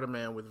replace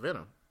Spider-Man with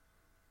Venom.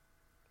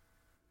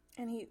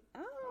 And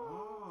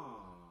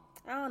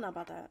I don't know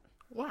about that.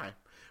 Why?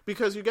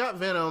 Because you got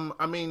Venom.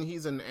 I mean,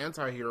 he's an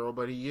anti-hero,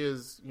 but he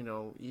is,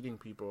 eating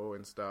people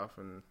and stuff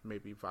and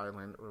maybe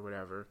violent or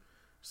whatever.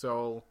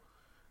 So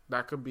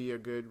that could be a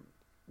good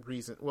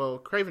reason. Well,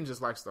 Kraven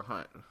just likes to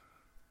hunt.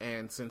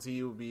 And since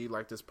he would be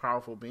like this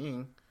powerful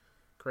being,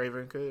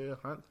 Kraven could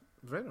hunt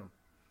Venom.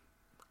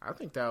 I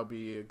think that would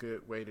be a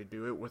good way to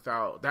do it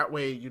that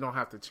way you don't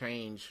have to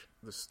change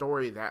the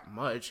story that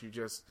much. You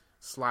just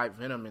slide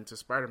Venom into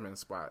Spider-Man's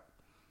spot.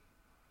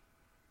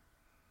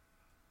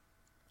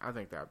 I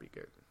think that would be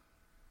good.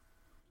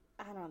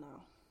 I don't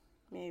know.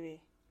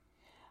 Maybe.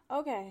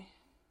 Okay.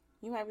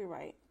 You might be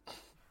right.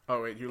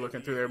 Oh wait, you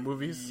looking through their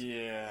movies?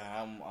 Yeah,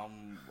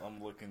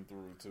 I'm looking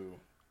through too.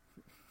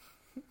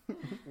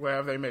 What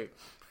have they made?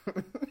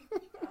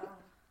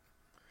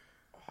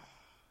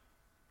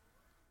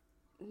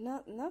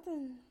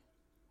 Nothing.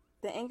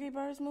 The Angry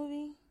Birds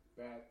movie?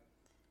 Bad.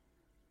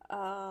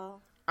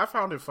 I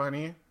found it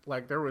funny.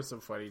 Like, there were some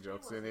funny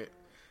jokes in it.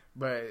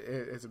 But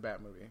it's a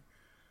bad movie.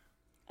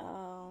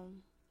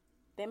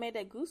 They made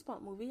that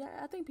Goosebump movie.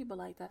 I think people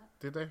like that.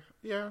 Did they?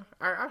 Yeah.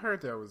 I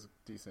heard that was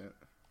decent.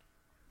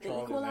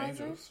 The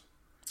Equalizer?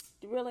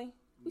 Really?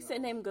 We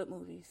said name good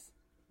movies.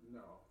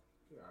 No.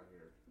 Get out of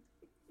here.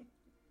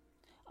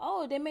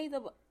 Oh, they made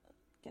the...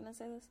 Can I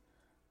say this?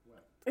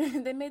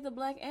 What? They made the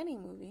Black Annie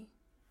movie.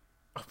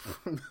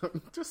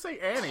 Just say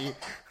Annie.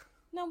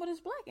 No, but it's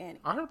Black Annie.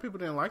 I heard people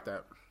didn't like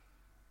that.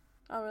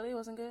 Oh, really? It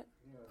wasn't good?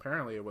 Yeah.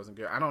 Apparently it wasn't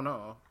good. I don't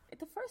know.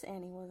 The first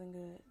Annie wasn't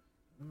good.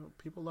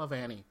 People love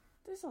Annie.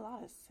 There's a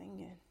lot of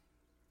singing.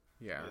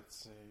 Yeah.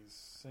 It's a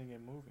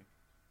singing movie.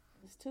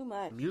 It's too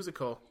much.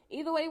 Musical.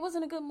 Either way, it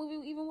wasn't a good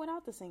movie even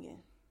without the singing.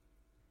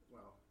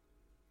 Well.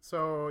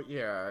 So,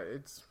 yeah,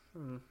 it's...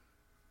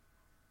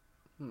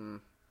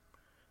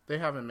 They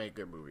haven't made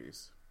good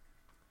movies.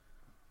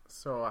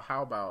 So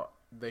how about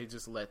they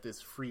just let this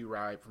free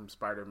ride from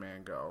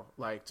Spider-Man go?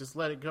 Like, just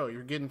let it go.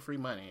 You're getting free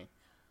money.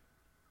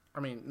 I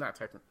mean, not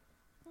technically.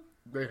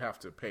 They have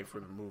to pay for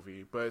the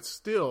movie, but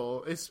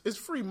still, it's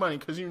free money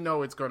because you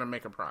know it's going to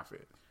make a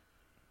profit.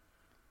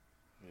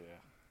 Yeah.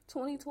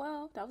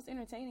 2012, that was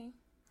entertaining.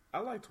 I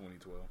like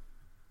 2012.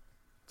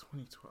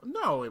 2012?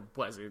 No, it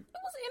wasn't. It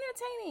was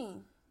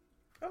entertaining.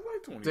 I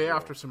like 2012. Day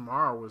After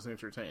Tomorrow was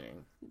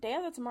entertaining. Day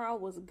After Tomorrow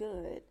was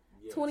good.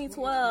 Yeah,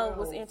 2012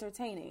 was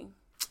entertaining.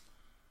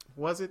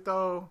 Was it,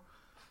 though?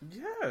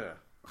 Yeah.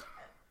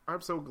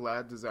 I'm so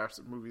glad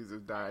disaster movies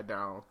have died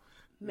down.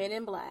 Men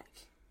in Black.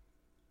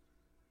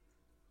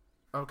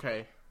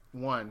 Okay,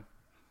 1.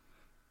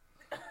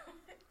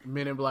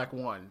 Men in Black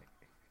 1.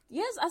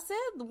 Yes, I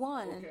said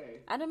 1. Okay.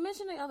 I didn't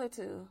mention the other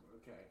 2.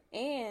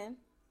 Okay.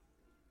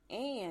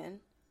 And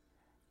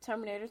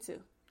Terminator 2.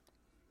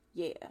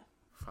 Yeah.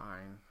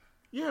 Fine.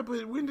 Yeah,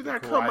 but when did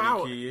that Karate come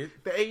out? Kid.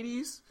 The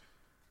 80s?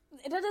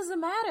 That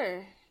doesn't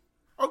matter.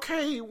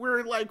 Okay,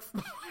 we're like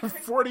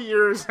 40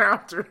 years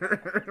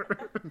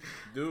after.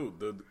 Dude,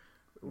 the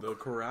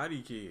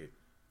Karate Kid.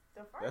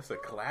 That's a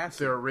classic.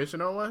 The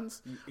original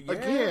ones? Yeah,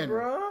 Again,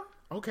 bro.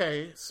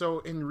 okay, so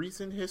in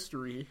recent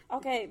history,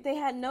 Okay, they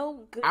had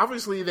no good...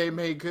 obviously they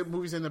made good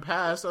movies in the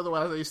past,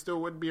 otherwise they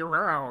still wouldn't be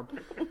around.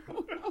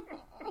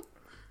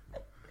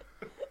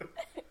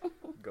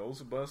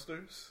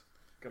 Ghostbusters.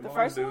 Come The on,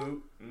 first dude.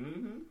 one?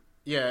 Mm-hmm.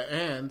 Yeah,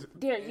 and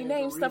Dear, you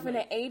name stuff in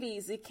the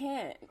 80s, it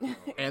can't.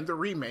 the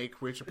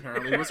remake, which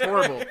apparently was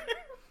horrible.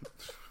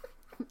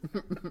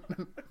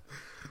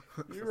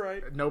 You're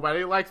right.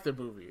 Nobody liked the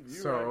movie,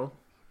 You're so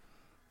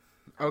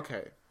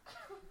okay.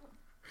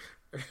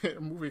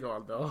 Moving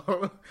on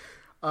though.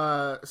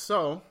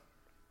 So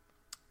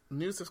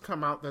news has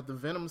come out that the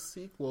Venom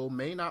sequel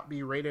may not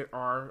be rated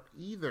R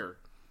either,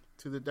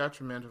 to the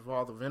detriment of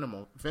all the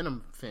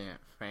Venom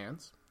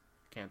fans.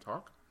 Can't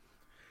talk.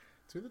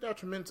 To the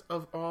detriment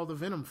of all the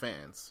Venom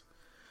fans.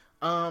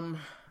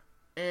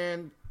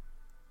 And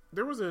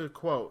there was a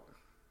quote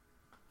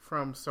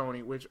from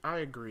Sony, which I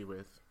agree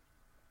with.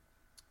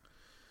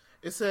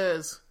 It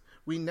says,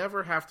 "We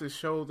never have to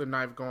show the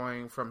knife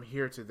going from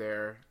here to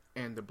there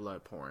and the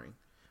blood pouring."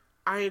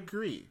 I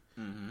agree.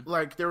 Mm-hmm.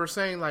 Like, they were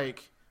saying,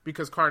 like,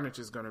 because Carnage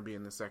is going to be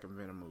in the second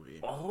Venom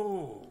movie.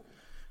 Oh.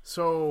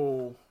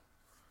 So,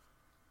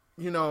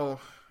 you know,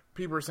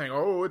 people are saying,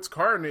 oh, it's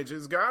Carnage.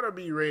 It's got to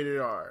be rated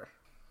R.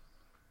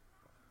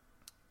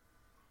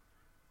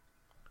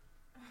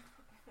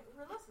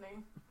 We're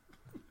listening.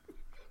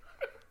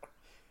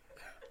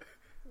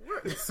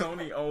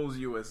 Sony owns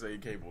USA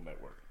Cable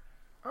Network.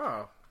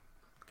 Oh.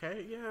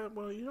 Okay, yeah,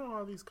 well, you know,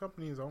 all these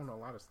companies own a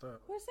lot of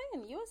stuff. We're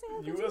saying USA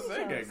has good USA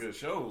TV got shows. good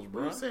shows,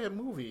 bro. We said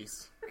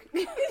movies.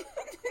 You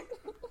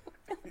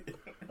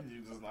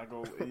just not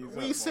go ease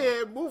We up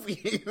said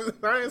movies.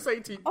 I didn't say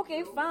TV.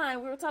 Okay,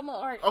 fine. We were talking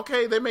about art.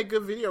 Okay, they make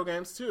good video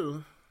games,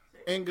 too.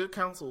 And good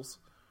consoles.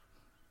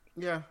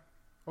 Yeah.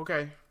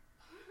 Okay.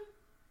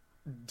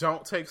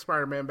 Don't take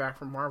Spider-Man back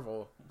from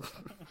Marvel.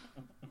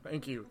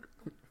 Thank you.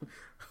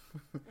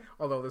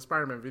 Although the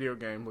Spider-Man video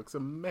game looks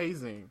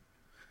amazing.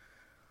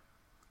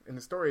 And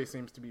the story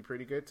seems to be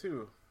pretty good,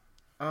 too.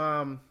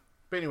 But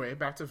anyway,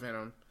 back to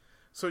Venom.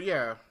 So,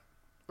 yeah.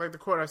 Like the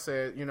quote I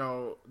said, you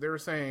know, they were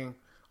saying,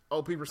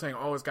 people were saying,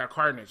 it's got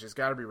Carnage. It's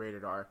got to be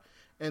rated R.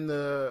 And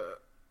the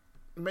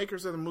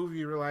makers of the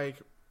movie were like,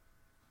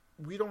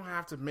 we don't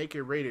have to make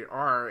it rated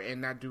R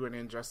and not do an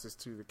injustice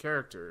to the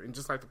character. And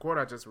just like the quote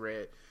I just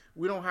read,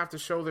 we don't have to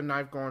show the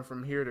knife going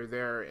from here to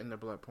there and the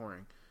blood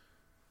pouring.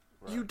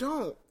 Right. You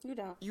don't.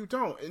 You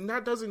don't. And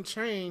that doesn't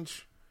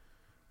change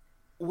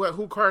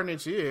who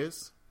Carnage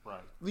is.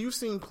 Right. You've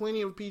seen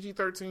plenty of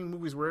PG-13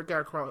 movies where it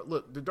got...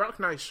 Look, The Dark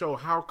Knight show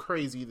how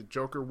crazy the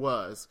Joker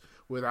was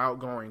without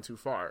going too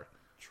far.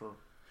 True.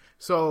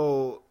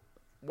 So,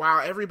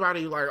 while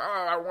everybody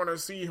I want to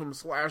see him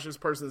slash this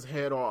person's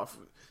head off,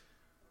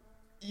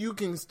 you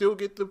can still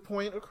get the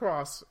point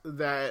across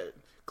that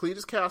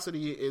Cletus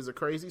Cassidy is a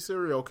crazy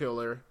serial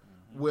killer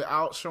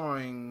without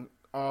showing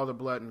all the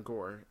blood and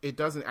gore. It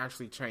doesn't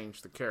actually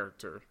change the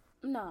character.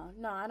 No,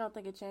 I don't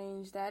think it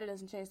changed that. It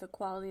doesn't change the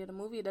quality of the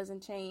movie. It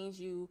doesn't change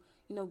you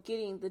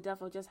getting the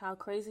depth of just how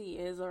crazy he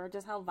is or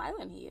just how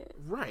violent he is.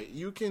 Right.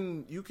 You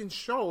can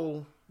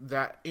show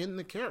that in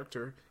the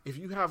character. If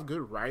you have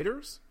good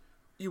writers,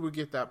 you would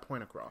get that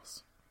point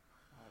across.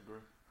 I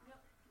agree.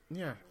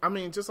 Yeah. I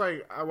mean, just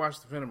like I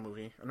watched the Venom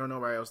movie. I know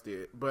nobody else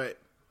did. But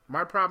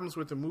my problems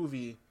with the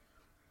movie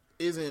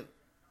isn't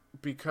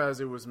because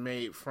it was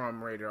made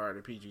from rated R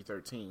to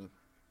PG-13.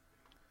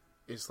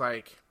 It's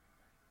like,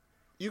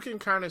 you can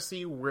kind of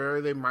see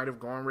where they might have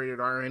gone rated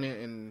R in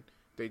it and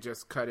they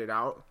just cut it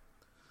out.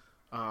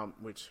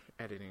 Which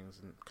editing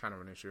is kind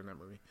of an issue in that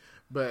movie.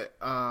 But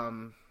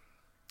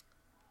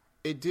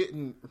it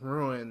didn't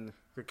ruin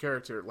the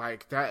character.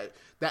 Like, that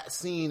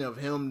scene of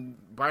him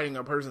biting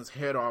a person's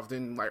head off,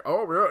 then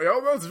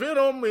that's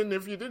Venom, and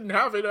if you didn't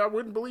have it, I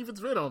wouldn't believe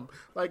it's Venom.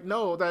 Like,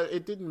 no, that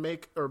it didn't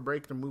make or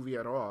break the movie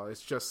at all.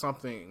 It's just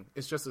something.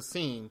 It's just a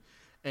scene,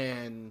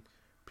 and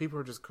people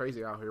are just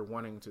crazy out here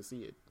wanting to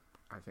see it.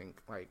 I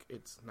think,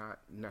 it's not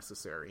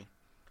necessary.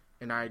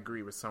 And I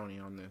agree with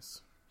Sony on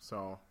this.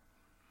 So,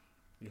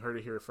 you heard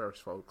it here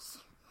first, folks.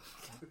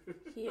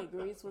 He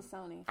agrees with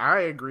Sony.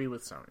 I agree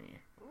with Sony.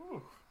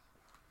 Ooh.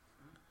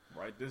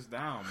 Write this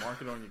down.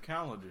 Mark it on your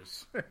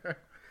calendars.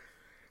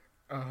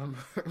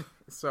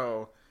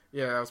 So,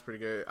 yeah, that was pretty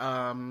good.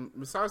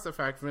 Besides the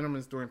fact Venom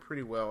is doing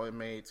pretty well, it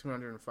made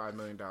 $205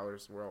 million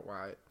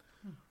worldwide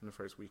in the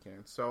first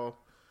weekend. So,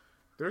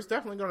 there's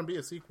definitely going to be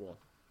a sequel.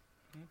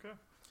 Okay.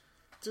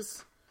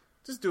 Just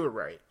do it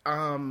right.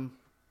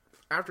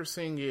 After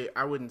seeing it,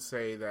 I wouldn't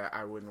say that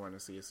I wouldn't want to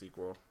see a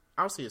sequel.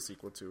 I'll see a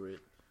sequel to it.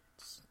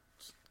 Just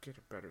get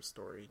a better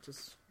story.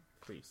 Just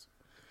please.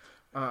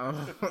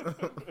 Yeah,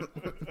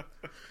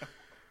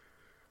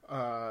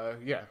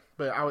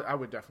 but I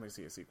would definitely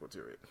see a sequel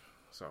to it.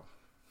 So,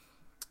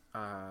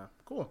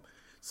 cool.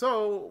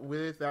 So,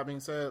 with that being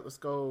said, let's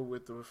go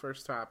with the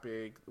first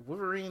topic: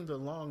 Wolverine: The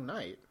Long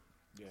Night.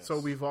 Yes. So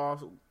we've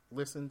all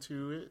listened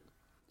to it.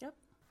 Yep.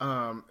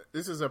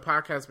 This is a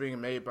podcast being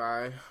made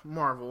by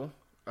Marvel.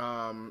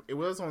 It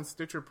was on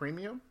Stitcher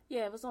Premium.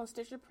 Yeah, it was on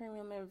Stitcher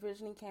Premium. It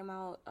originally came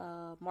out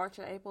March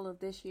or April of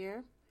this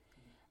year,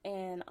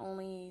 and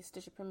only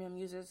Stitcher Premium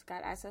users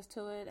got access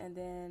to it. And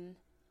then,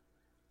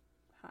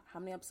 how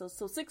many episodes?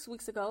 So 6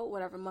 weeks ago,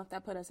 whatever month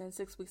that put us in,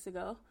 6 weeks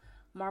ago,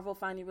 Marvel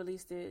finally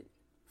released it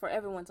for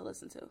everyone to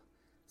listen to.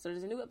 So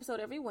there's a new episode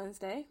every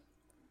Wednesday,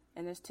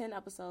 and there's 10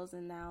 episodes,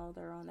 and now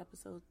they're on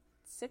episode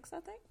 6, I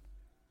think.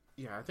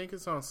 Yeah, I think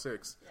it's on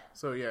 6. Yeah.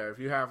 So yeah, if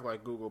you have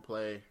like Google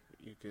Play,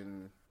 you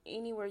can...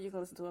 Anywhere you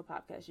can listen to a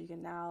podcast, you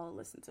can now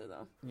listen to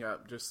them. Yeah,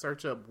 just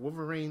search up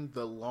Wolverine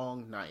The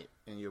Long Night,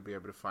 and you'll be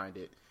able to find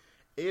it.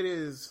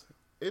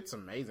 It's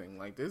amazing.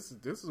 Like, this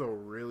is a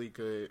really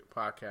good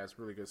podcast,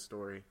 really good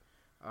story.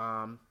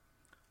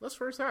 Let's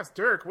first ask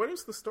Derek, what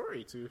is the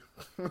story to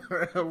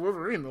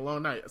Wolverine The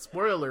Long Night?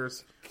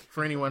 Spoilers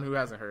for anyone who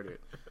hasn't heard it.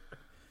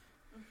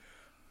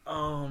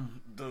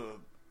 I'm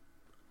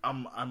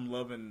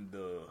loving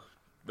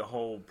the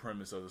whole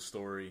premise of the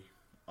story.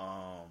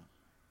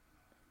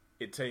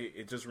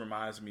 It just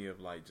reminds me of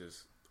like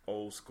just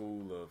old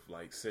school of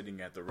like sitting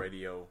at the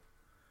radio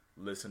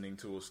listening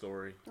to a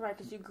story. Right,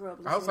 because you grew up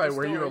listening I was like, to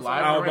were you stories.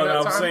 alive?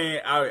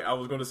 I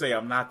was going to say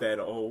I'm not that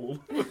old.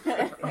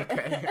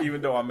 Okay.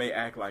 Even though I may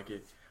act like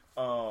it.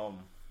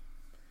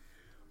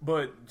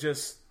 But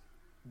just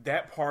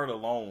that part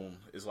alone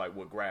is like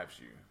what grabs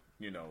you.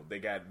 You know, they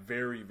got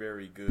very,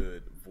 very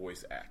good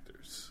voice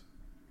actors.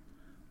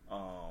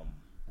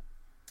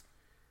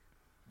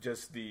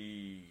 Just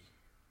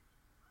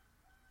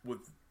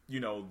with,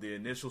 you know, the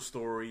initial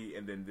story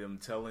and then them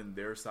telling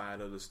their side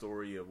of the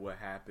story of what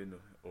happened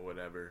or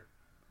whatever.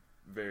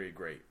 Very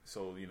great.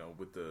 So, you know,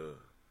 with the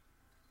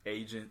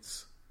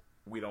agents,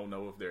 we don't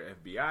know if they're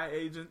FBI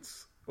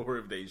agents or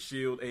if they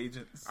SHIELD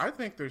agents. I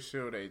think they're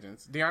SHIELD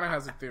agents. Deanna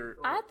has a theory.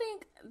 I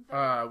think...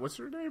 what's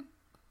her name?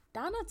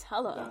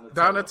 Donatella.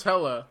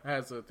 Donatella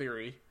has a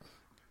theory.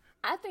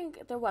 I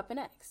think they're Weapon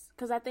X.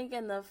 Because I think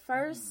in the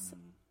first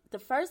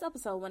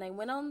episode, when they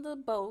went on the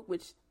boat,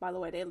 which, by the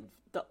way, they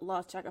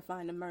lost track of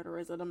finding the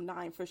murderers of them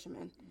 9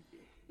 fishermen.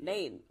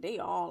 They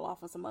all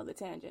off on some other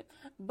tangent.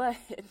 But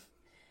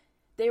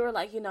they were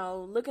like, you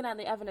know, looking at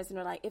the evidence, and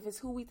they're like, if it's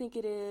who we think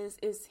it is,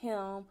 it's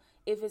him.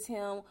 If it's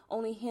him,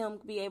 only him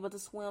could be able to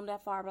swim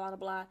that far, blah, blah,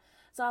 blah.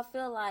 So I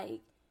feel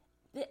like,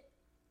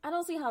 I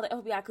don't see how the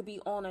FBI could be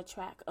on a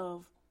track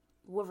of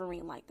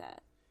Wolverine like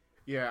that.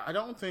 Yeah, I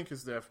don't think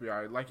it's the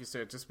FBI. Like you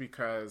said, just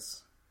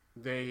because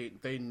they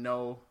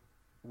know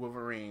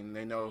Wolverine,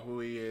 they know who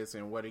he is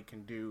and what he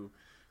can do.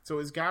 So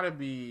it's got to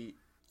be...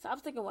 So I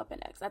was thinking Weapon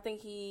X. I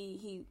think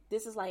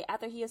this is like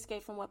after he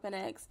escaped from Weapon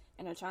X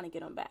and they're trying to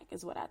get him back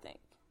is what I think.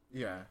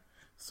 Yeah.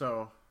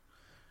 So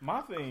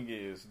my thing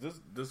is,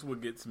 this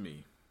what gets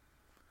me.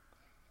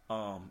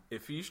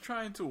 If he's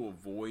trying to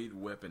avoid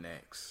Weapon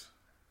X,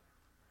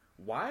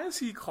 why is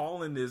he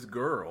calling this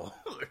girl?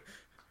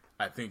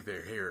 I think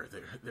they're here.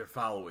 They're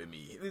following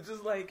me. It's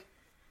just like,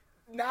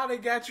 now they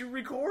got you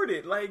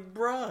recorded. Like,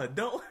 bruh,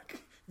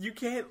 you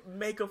can't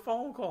make a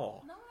phone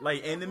call.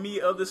 Like, enemy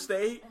of the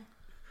state.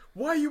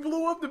 Why you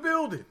blew up the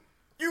building?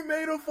 You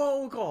made a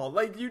phone call.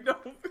 Like, you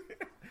don't.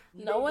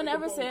 No one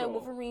ever said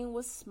Wolverine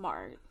was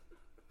smart.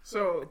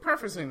 So,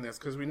 prefacing this,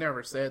 because we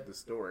never said the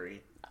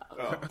story.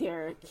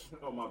 Derek.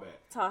 Oh, my bad.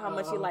 Talk how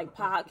much you like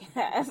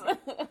podcasts.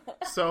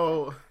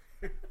 So,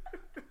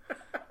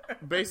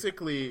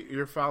 basically,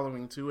 you're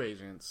following 2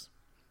 agents,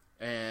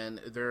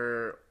 and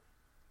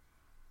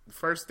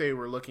first they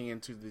were looking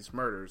into these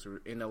murders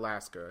in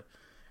Alaska,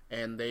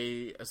 and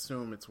they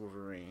assume it's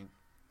Wolverine.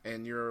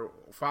 And you're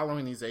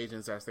following these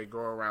agents as they go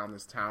around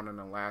this town in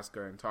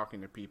Alaska and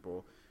talking to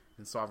people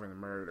and solving the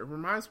murder. It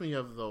reminds me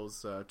of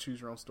those Choose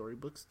Your Own Story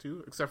books,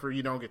 too, except for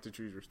you don't get to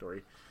choose your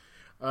story.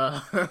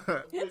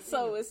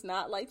 So it's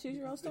not like Choose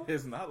Your Own Story?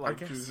 It's not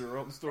like Choose Your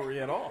Own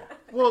Story at all.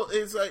 Well,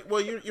 it's like,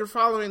 you're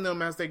following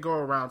them as they go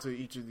around to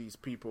each of these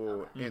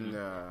people in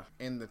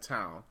the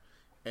town.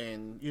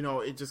 And, you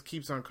know, it just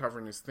keeps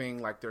uncovering this thing.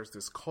 Like, there's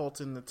this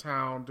cult in the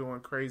town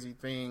doing crazy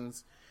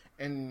things.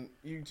 And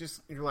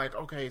you're like,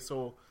 okay,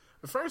 so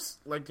the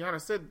first, like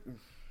Deanna said,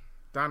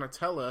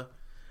 Donatella,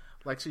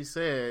 like she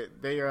said,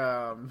 they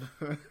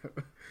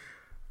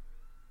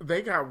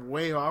they got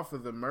way off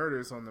of the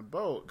murders on the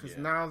boat. Because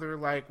now they're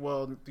like,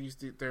 well,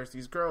 there's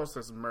these girls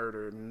that's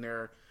murdered, and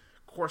they're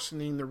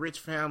questioning the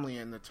rich family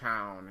in the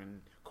town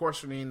and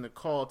questioning the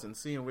cult and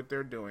seeing what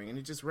they're doing. And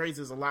it just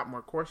raises a lot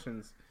more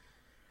questions.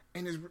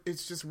 And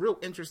it's just real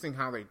interesting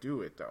how they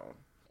do it, though.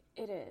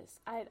 It is.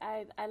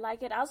 I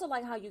like it. I also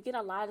like how you get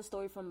a lot of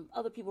story from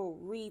other people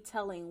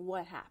retelling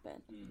what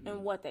happened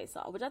and what they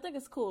saw, which I think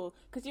is cool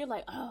because you're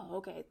like, oh,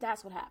 okay,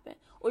 that's what happened.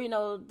 Or, you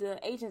know, the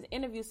agents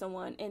interview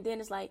someone and then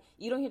it's like,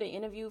 you don't hear the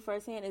interview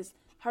firsthand. It's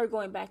her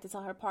going back to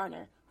tell her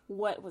partner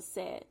what was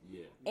said.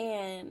 Yeah.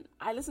 And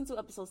I listened to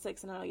episode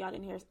 6 and I know y'all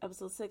didn't hear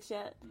episode 6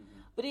 yet,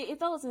 but it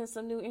throws in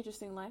some new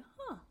interesting, like,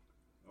 okay.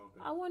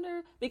 I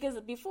wonder, because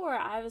before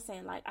I was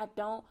saying, like, I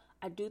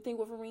do think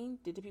Wolverine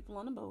did the people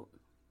on the boat.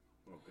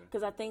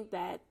 Because I think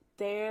that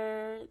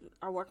they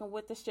are working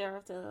with the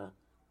sheriff to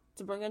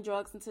bring in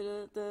drugs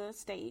into the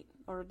state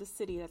or the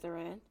city that they're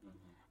in.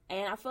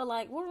 And I feel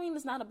like Wolverine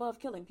is not above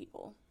killing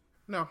people.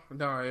 No.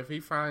 If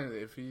he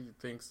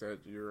thinks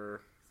that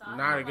you're So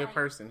not a good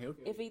person, he'll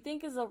kill you. If he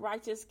think it's a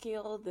righteous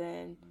kill,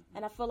 then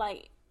and I feel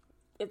like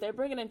if they're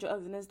bringing in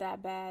drugs and it's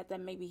that bad,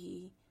 then maybe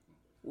he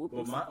will.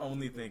 Well, my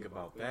only thing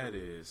about that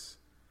is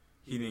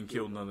he didn't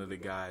kill none of the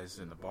guys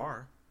in the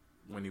bar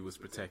when he was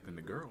protecting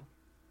the girl.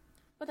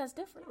 But that's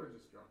different.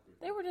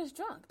 They were just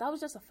drunk. That was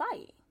just a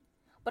fight.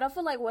 But I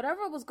feel like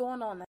whatever was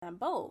going on in that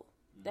boat,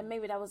 then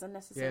maybe that was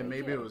unnecessary. Yeah,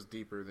 maybe it was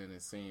deeper than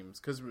it seems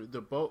because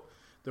the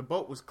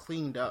boat was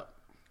cleaned up.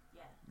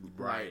 Yeah.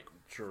 Right. Like,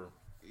 True.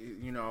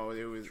 you know,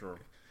 it was. True.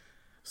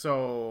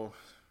 So,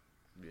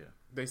 Yeah.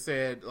 they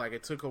said like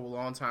it took a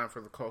long time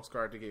for the Coast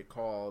Guard to get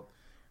called,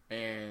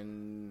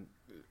 and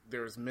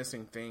there was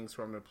missing things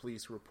from the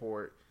police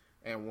report.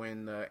 And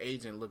when the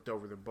agent looked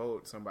over the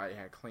boat, somebody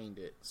had cleaned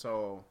it.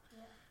 So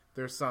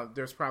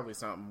there's probably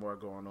something more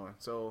going on.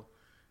 So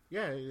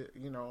yeah,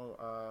 you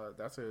know,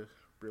 that's a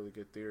really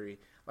good theory.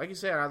 Like you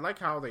said, I like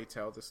how they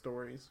tell the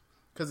stories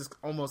because it's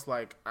almost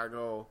like I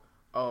go,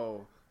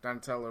 "Oh,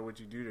 Donatella, what'd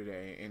you do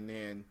today?" And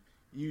then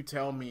you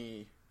tell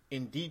me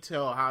in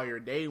detail how your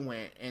day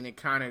went, and it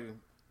kind of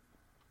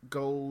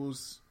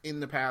goes in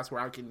the past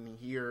where I can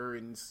hear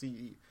and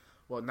see.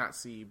 Well, not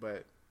see,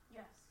 but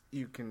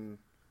you can.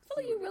 I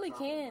feel like you really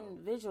can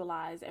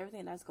visualize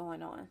everything that's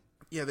going on.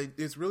 Yeah,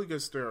 it's really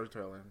good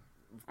storytelling.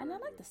 And I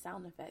like the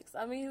sound effects.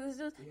 I mean, it's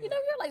just, you know,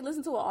 you're like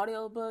listening to an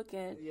audio book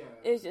and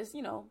it's just,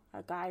 you know,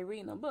 a guy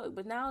reading a book.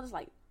 But now it's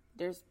like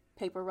there's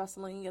paper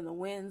rustling and the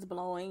wind's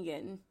blowing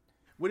and...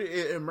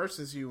 It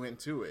immerses you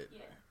into it,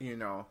 you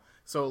know.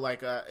 So,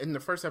 like, in the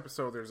first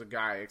episode, there's a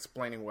guy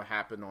explaining what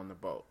happened on the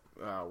boat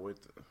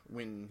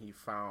when he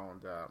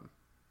found...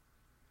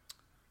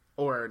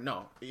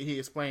 he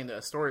explained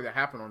a story that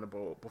happened on the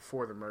boat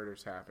before the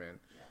murders happened.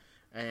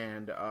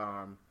 And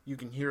you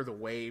can hear the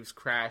waves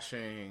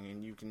crashing,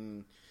 and you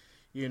can,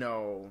 you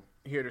know,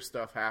 hear the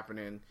stuff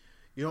happening.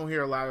 You don't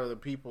hear a lot of the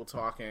people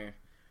talking,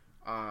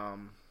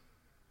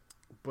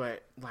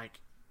 but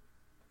like,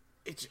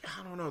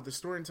 I don't know. The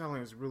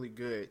storytelling is really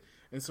good,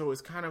 and so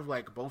it's kind of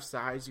like both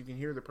sides. You can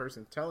hear the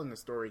person telling the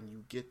story, and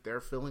you get their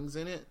feelings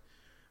in it,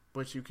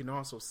 but you can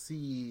also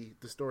see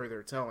the story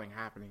they're telling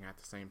happening at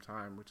the same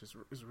time, which is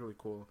really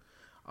cool.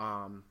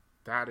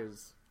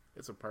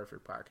 It's a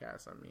perfect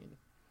podcast. I mean.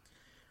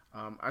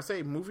 I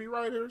say movie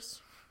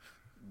writers.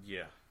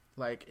 Yeah.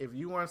 Like, if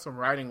you want some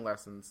writing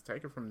lessons,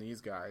 take it from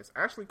these guys.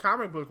 Actually,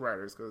 comic book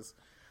writers, because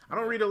I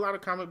don't read a lot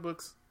of comic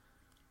books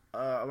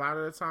a lot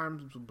of the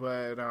times,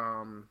 but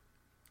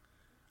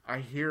I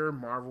hear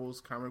Marvel's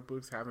comic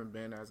books haven't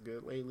been as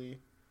good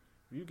lately.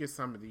 If you get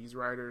some of these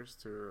writers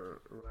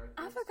to write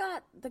this. I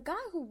forgot, the guy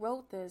who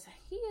wrote this,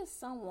 he is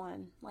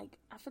someone, like,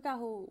 I forgot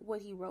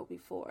what he wrote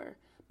before.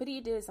 But he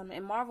did something,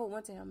 and Marvel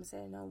went to him and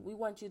said, "No, we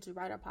want you to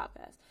write our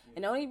podcast."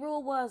 And the only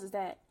rule was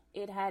that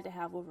it had to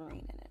have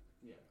Wolverine in it.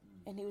 Yeah.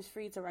 And he was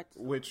free to write.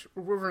 Which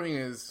Wolverine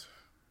is,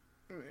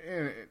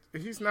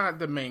 he's not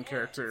the main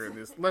character in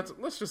this.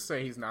 Let's just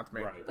say he's not the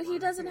main. Right. But he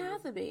doesn't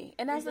have to be,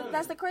 and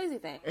that's the crazy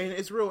thing. And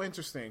it's real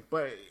interesting.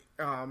 But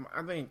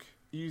I think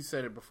you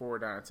said it before,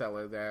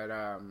 Donatella,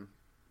 that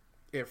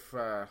if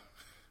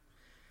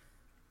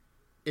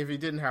he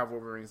didn't have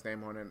Wolverine's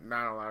name on it,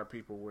 not a lot of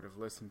people would have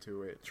listened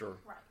to it. Sure.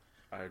 Right.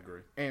 I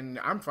agree. And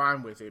I'm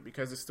fine with it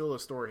because it's still a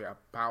story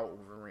about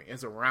Wolverine.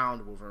 It's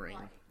around Wolverine.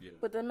 Right. Yeah.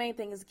 But the main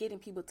thing is getting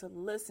people to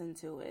listen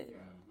to it. Yeah.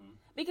 Mm-hmm.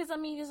 Because, I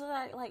mean, it's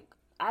like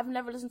I've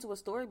never listened to a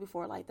story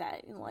before like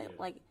that. You know,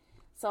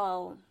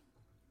 so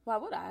why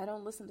would I? I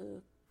don't listen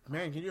to...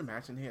 Man, can you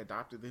imagine he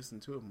adopted this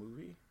into a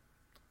movie?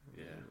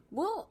 Yeah.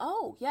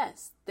 Well,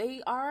 yes.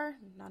 They are...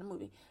 Not a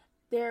movie.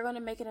 They're going to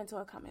make it into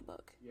a comic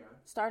book. Yeah.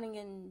 Starting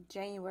in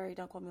January.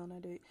 Don't quote me on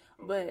that date.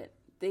 Okay. But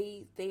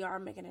they are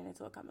making it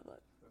into a comic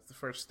book. The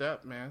first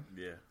step, man.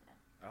 Yeah,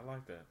 I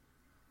like that.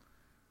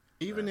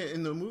 Even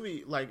in the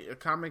movie, like a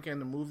comic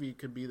and the movie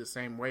could be the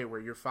same way,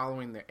 where you're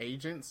following the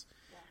agents,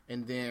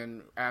 and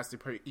then as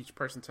each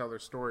person tell their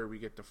story, we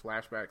get the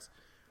flashbacks.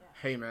 Yeah.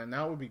 Hey, man,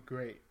 that would be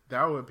great.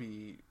 That would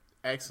be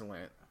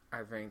excellent.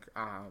 I think.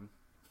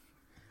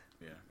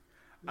 Yeah,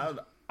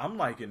 I'm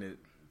liking it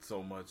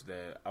so much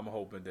that I'm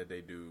hoping that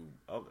they do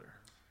other.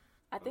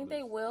 I think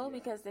they will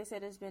because they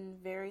said it's been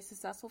very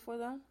successful for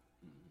them.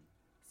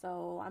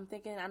 So I'm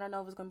thinking, I don't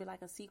know if it's going to be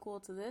like a sequel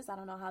to this. I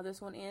don't know how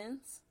this one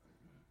ends.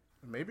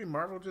 Maybe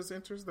Marvel just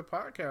enters the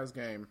podcast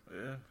game.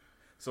 Yeah.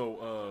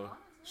 So,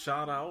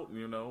 shout out,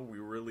 you know, we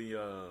really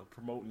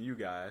promoting you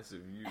guys.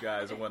 If you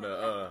guys want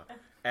to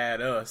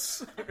add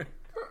us.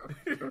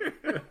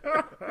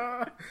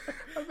 I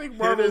think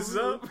Marvel's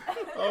up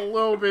a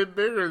little bit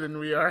bigger than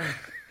we are.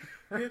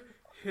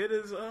 Hit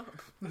us up.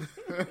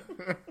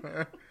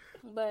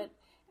 But...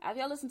 If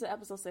y'all listen to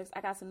episode 6,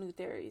 I got some new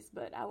theories,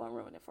 but I won't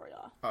ruin it for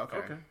y'all.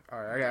 Okay. All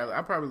right.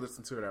 I'll probably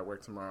listen to it at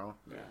work tomorrow.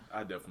 Yeah,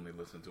 I definitely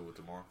listen to it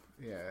tomorrow.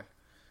 Yeah.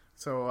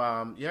 So,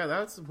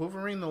 that's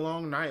Wolverine the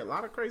Long Night. A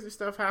lot of crazy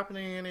stuff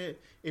happening in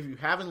it. If you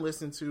haven't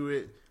listened to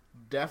it,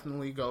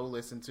 definitely go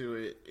listen to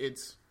it. It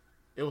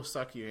will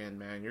suck you in,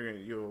 man.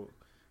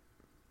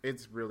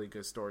 It's really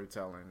good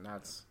storytelling.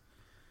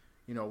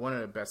 one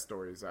of the best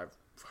stories I've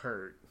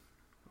heard.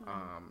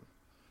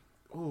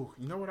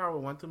 You know what I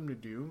would want them to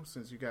do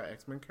since you got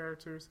X-Men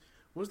characters?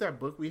 What was that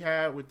book we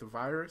had with the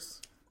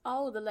virus?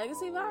 Oh, the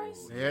Legacy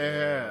virus?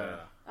 Yeah.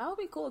 That would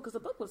be cool because the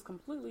book was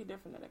completely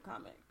different than the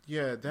comic.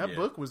 Yeah, that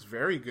book was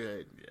very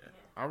good. Yeah.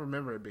 I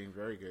remember it being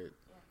very good.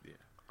 Yeah.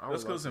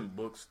 That's because in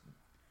books,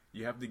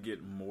 you have to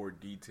get more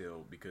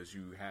detail because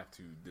you have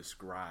to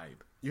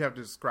describe. You have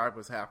to describe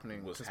what's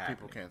happening because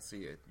people can't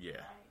see it. Yeah.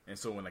 Right. And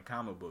so in a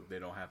comic book, they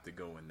don't have to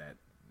go in that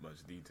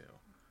much detail.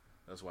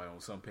 That's why on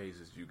some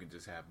pages you can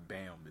just have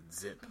bam and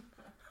zip.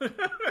 I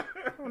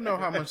don't know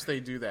how much they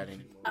do that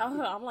anymore.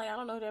 I'm like, I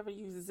don't know if they ever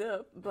use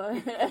zip, but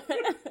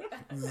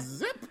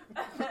zip.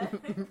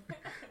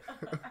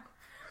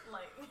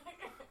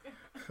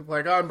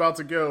 Like I'm about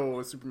to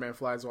go. Superman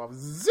flies off.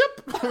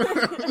 Zip.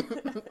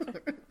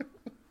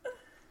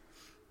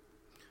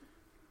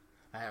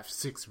 I have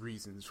 6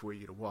 reasons for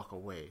you to walk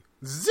away.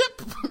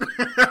 Zip.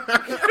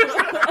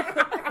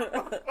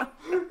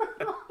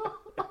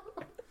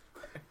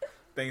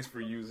 Thanks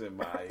for using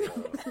my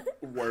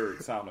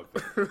word sound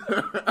effect.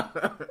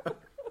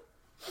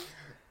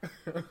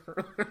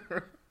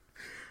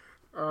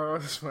 Oh,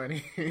 that's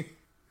funny.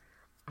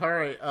 All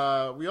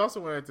right. We also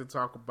wanted to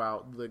talk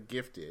about The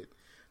Gifted.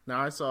 Now,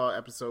 I saw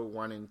episode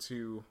 1 and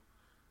 2.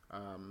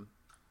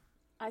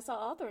 I saw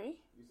all 3. You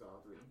saw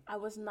all 3. I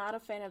was not a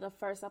fan of the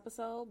first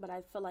episode, but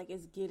I feel like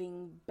it's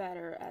getting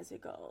better as it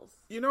goes.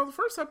 The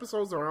first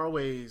episodes are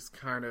always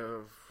kind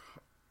of,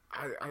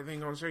 I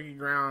think, on shaky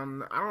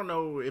ground. I don't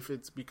know if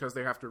it's because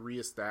they have to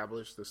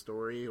reestablish the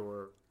story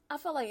or... I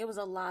felt like it was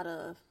a lot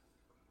of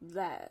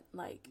that.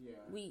 Like,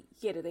 we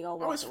get it. They all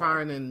walk always away.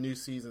 fine in new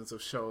seasons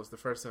of shows. The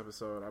first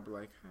episode, I'll be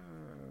like,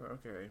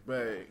 okay.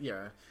 But,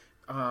 yeah.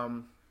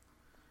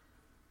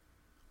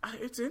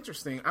 It's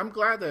interesting. I'm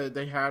glad that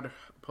they had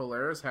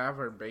Polaris have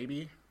her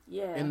baby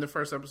in the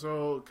first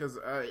episode because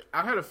I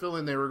had a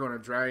feeling they were going to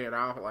drag it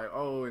out like,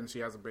 and she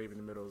has a baby in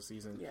the middle of the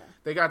season. Yeah.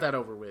 They got that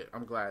over with.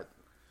 I'm glad.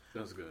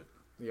 That's good.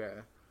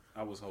 Yeah.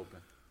 I was hoping.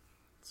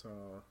 So.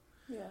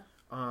 Yeah.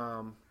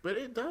 But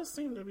it does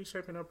seem to be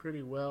shaping up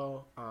pretty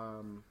well.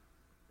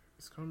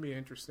 It's going to be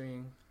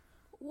interesting.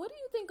 What do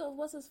you think of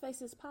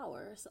what's-his-face's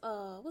powers?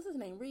 What's his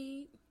name?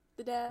 Reed?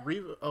 The dad?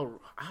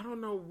 I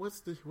don't know what's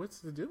the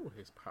deal with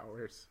his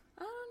powers.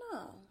 I don't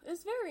know.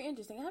 It's very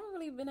interesting. I haven't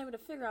really been able to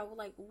figure out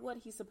like what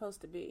he's supposed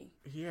to be.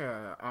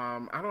 Yeah.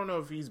 I don't know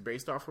if he's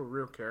based off a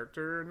real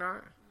character or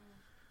not.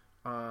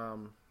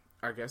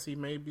 I guess he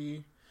may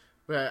be,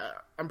 but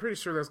I'm pretty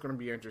sure that's going to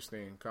be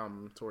interesting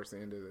come towards the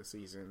end of the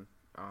season.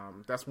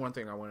 That's one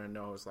thing I want to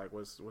know is like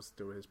what's to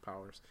do with his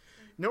powers.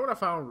 You know what I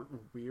found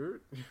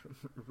weird?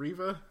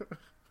 Reva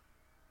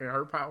and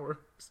her powers.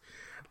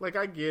 Like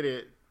I get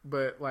it.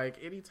 But, like,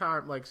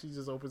 anytime, like, she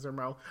just opens her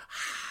mouth.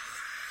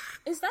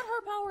 Is that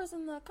her powers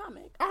in the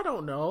comic? I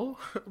don't know.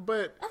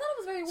 But I thought it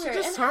was very weird.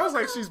 She just sounds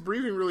like she's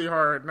breathing really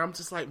hard. And I'm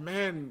just like,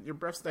 man, your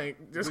breath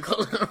stank. Just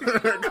close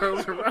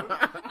her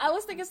mouth. I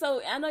was thinking,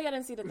 so, I know y'all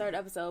didn't see the 3rd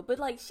episode. But,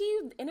 like,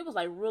 and it was,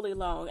 like, really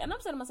long. And I'm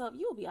saying to myself,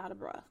 you will be out of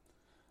breath.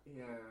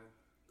 Yeah.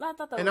 I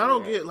thought that and was I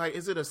don't weird. get, like,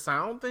 is it a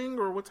sound thing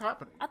or what's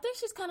happening? I think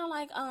she's kind of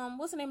like,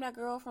 what's the name of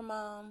that girl from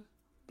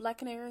Black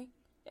Canary?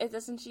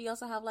 Doesn't she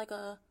also have, like,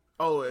 a...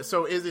 Oh,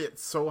 so is it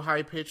so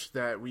high-pitched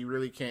that we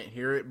really can't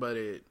hear it, but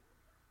it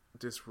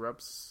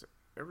disrupts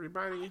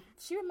everybody?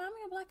 She reminded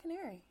me of Black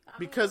Canary.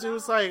 Because it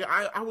was like,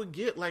 I would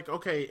get, like,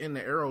 okay, in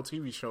the Arrow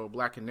TV show,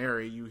 Black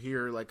Canary, you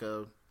hear, like,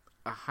 a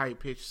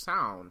high-pitched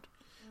sound.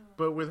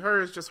 But with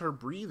her, it's just her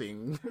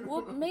breathing.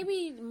 Well,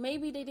 maybe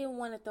they didn't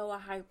want to throw a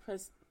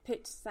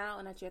high-pitched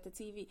sound at you at the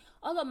TV.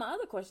 Although my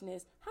other question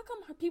is, how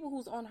come people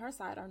who's on her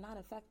side are not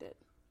affected?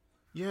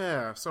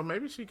 Yeah, so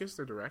maybe she gets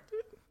to direct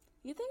it?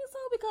 You think so?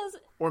 Because...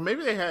 Or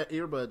maybe they had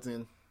earbuds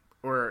in.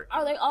 Or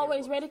are they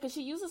always ready? Because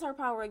she uses her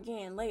power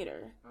again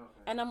later. Okay.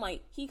 And I'm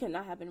like, he could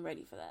not have been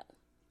ready for that.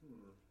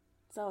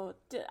 So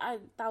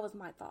that was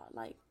my thought.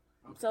 Like,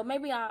 so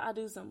maybe I'll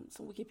do some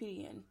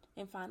Wikipedia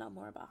and find out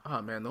more about her.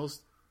 Oh, man,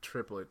 those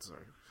triplets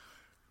are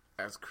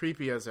as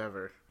creepy as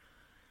ever.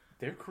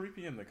 They're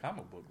creepy in the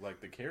comic book,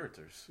 like the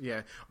characters.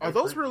 Yeah. Are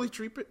those really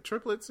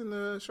triplets in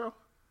the show?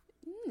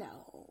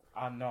 No.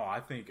 No,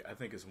 I think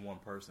it's one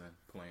person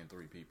playing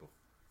 3 people.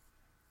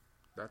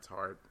 That's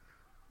hard.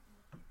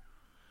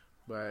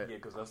 But yeah,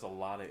 because that's a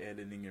lot of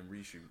editing and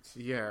reshoots.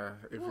 Yeah,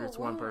 if it's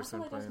one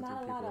person playing 3 people.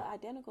 There's not a lot of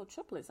identical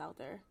triplets out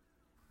there.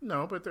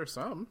 No, but there's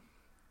some.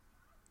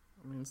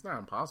 I mean, it's not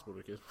impossible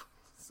to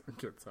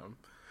get some.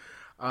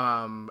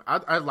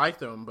 I like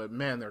them, but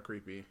man, they're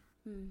creepy.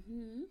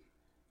 Mm-hmm.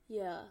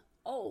 Yeah.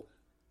 Oh,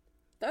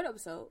 3rd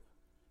episode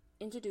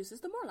introduces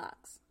the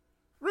Morlocks.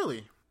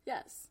 Really?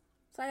 Yes.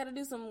 So I got to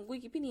do some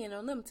Wikipedia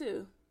on them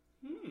too.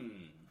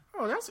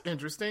 Oh, that's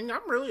interesting.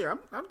 I'm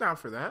down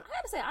for that. I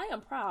have to say, I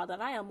am proud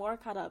that I am more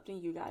caught up than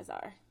you guys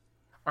are.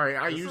 All right,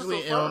 I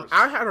usually am.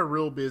 I had a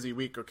real busy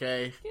week,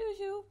 okay? Excuse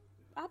you.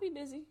 I'll be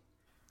busy.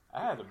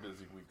 I had a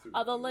busy week too.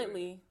 Although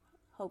lately,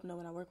 hope no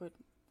one I work with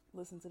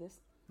listens to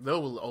this.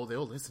 They'll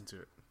listen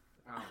to it.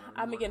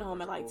 I've been getting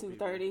home at like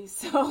 2:30,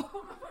 so.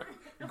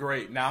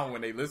 Great. Now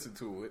when they listen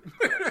to it.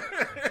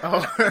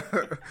 Oh,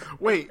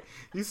 wait.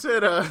 You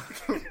said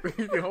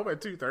you get home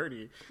at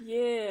 2:30.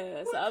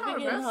 Yeah, so I've been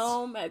getting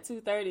home at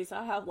 2:30, so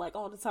I have like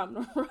all the time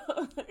to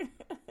run.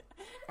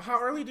 How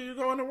early do you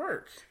go into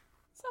work?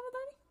 7:30.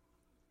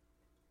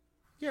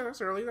 Yeah,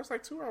 that's early. That's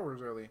like 2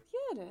 hours early.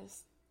 Yeah, it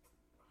is.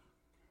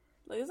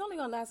 Like, it's only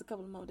gonna last a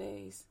couple of more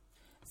days,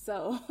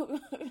 so.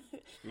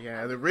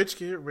 Yeah, the rich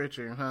get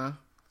richer, huh?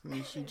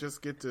 You should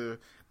just get to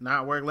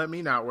not work. Let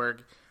me not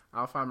work.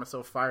 I'll find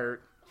myself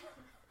fired.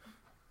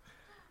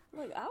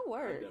 Look, I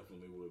work. I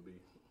definitely would be.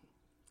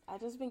 I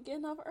just been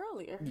getting up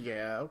earlier.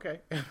 Yeah,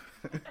 okay.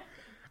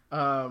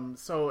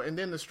 So, and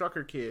then the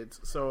Strucker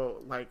kids.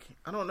 So, like,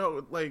 I don't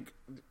know, like,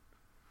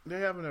 they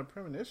having a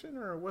premonition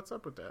or what's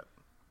up with that?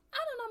 I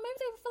don't know. Maybe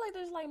they feel like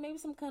there's like maybe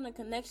some kind of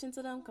connection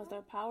to them because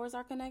their powers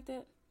are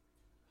connected.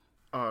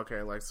 Oh,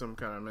 okay, like some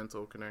kind of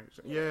mental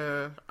connection.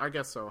 Yeah, I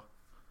guess so.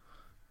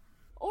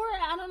 Or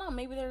I don't know.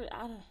 Maybe they're.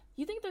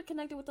 You think they're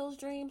connected with those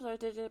dreams, or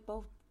they're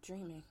both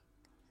dreaming?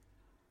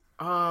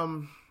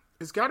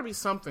 It's got to be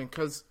something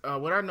because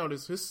what I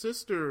noticed, his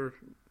sister,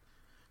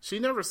 she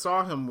never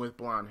saw him with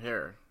blonde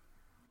hair.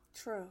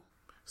 True.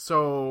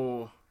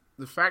 So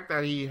the fact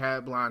that he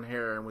had blonde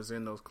hair and was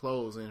in those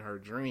clothes in her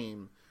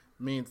dream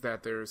means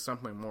that there's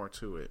something more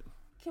to it.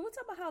 Can we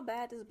talk about how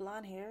bad this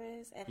blonde hair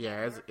is?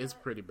 Yeah, it's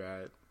pretty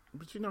bad.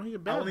 But you know, he's a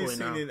bad boy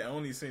now. I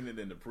only seen it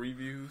in the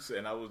previews,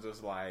 and I was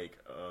just like,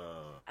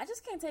 I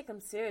just can't take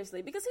him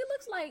seriously because he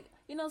looks like,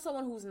 you know,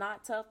 someone who's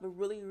not tough but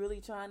really,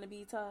 really trying to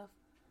be tough.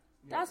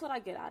 Yeah. That's what I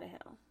get out of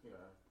him. Yeah.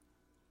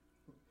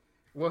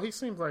 Well, he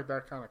seems like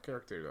that kind of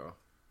character, though.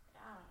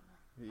 I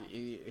don't know.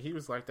 He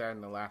was like that in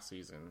the last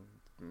season.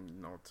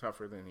 You know,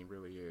 tougher than he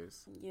really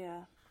is.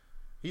 Yeah.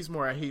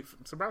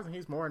 Surprisingly,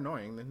 he's more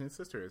annoying than his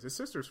sister is. His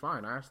sister's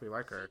fine. I actually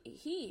like her.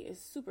 He is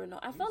super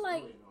annoying. I felt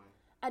like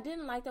I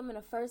didn't like them in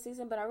the first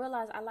season, but I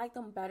realized I like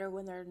them better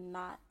when they're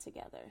not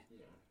together.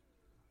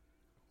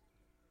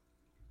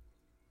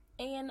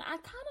 Yeah. And I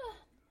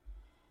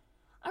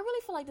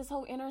really feel like this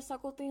whole inner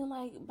circle thing,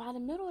 like, by the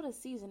middle of the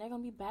season, they're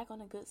going to be back on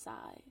the good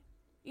side.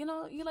 You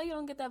know, you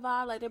don't get that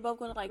vibe, like, they're both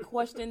going to, like,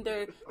 question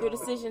their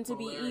decision to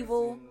be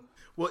evil.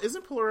 Well,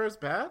 isn't Polaris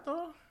bad,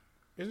 though?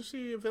 Isn't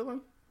she a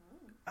villain?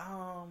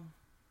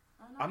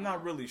 I'm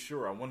not really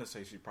sure. I want to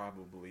say she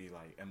probably,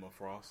 like, Emma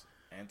Frost,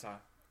 an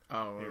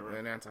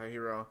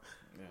anti-hero.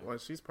 Yeah. Well,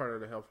 she's part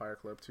of the Hellfire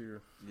Club,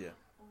 too. Yeah.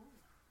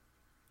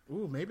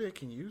 Ooh, maybe they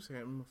can use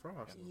Emma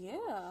Frost.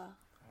 Yeah.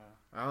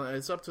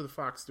 It's up to the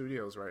Fox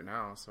Studios right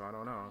now, so I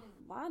don't know.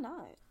 Why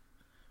not?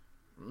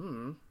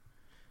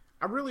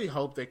 I really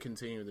hope they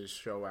continue this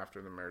show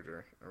after the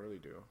merger. I really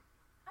do.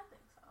 I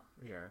think so.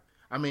 Yeah.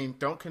 I mean,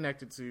 don't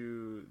connect it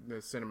to the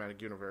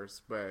cinematic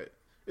universe, but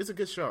it's a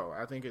good show.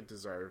 I think it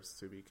deserves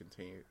to be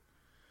continued.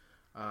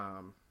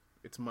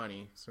 It's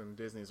money, so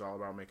Disney's all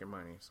about making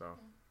money, so.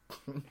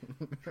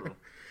 True.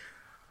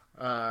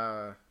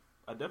 I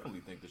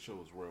definitely think the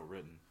show is well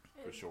written,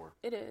 for sure.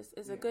 It is.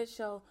 It's a good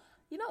show.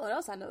 You know what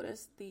else I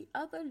noticed? The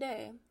other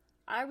day,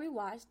 I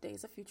rewatched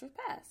Days of Future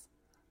Past.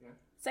 Yeah.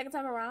 Second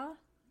time around,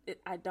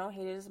 I don't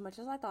hate it as much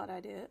as I thought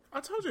I did. I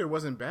told you it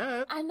wasn't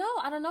bad. I know.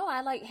 I don't know.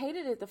 I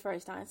hated it the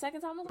first time.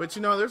 Second time, but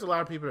you know, there's a lot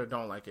of people that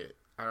don't like it.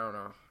 I don't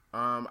know.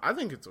 I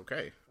think it's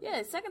okay.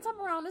 Yeah, second time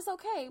around, it's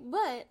okay.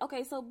 But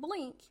okay, so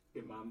Blink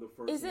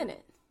is in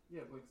it.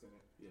 Yeah, Blink's in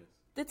it. Yes.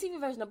 The TV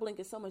version of Blink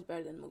is so much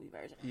better than the movie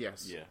version.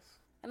 Yes.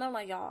 And I'm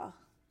like, y'all.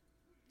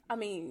 I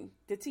mean,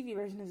 the TV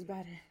version is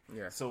better.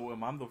 Yeah. So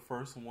am I the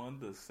first one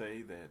to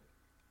say that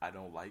I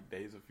don't like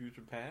Days of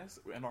Future Past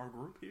in our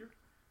group here?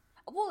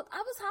 Well, I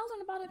was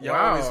hollering about it. Y'all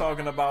always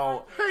talking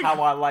about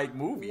how I like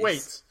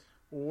movies.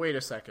 Wait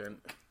a second.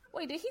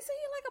 Wait, did he say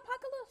he like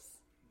Apocalypse?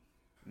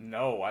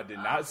 No, I did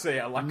not say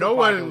I like no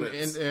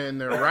Apocalypse. No one in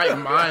their right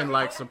mind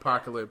likes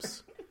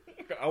Apocalypse.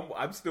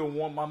 I still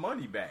want my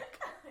money back.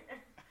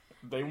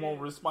 They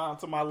won't respond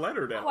to my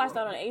letter that I watched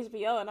that on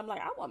HBO, and I'm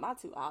like, I want my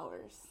 2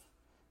 hours.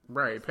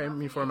 Right, pay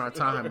me for my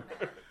time.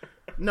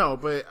 No,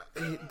 but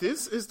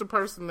this is the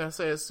person that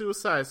said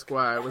Suicide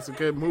Squad was a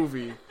good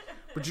movie,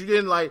 but you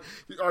didn't like.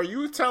 Are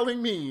you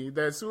telling me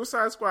that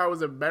Suicide Squad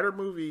was a better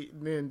movie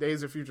than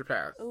Days of Future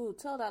Past? Ooh,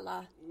 tell that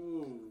lie.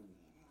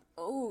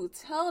 Ooh,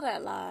 tell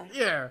that lie.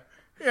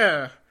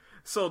 Yeah.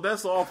 So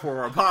that's all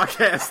for our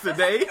podcast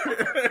today.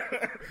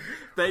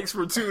 Thanks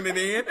for tuning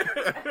in.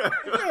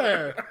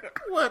 Yeah.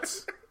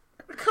 What?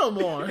 Come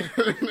on.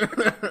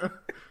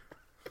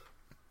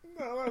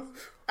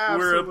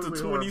 We're up to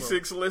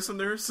 26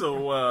 listeners,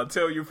 so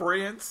tell your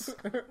friends.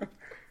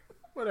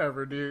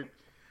 Whatever, dude.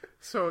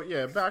 So,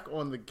 yeah, back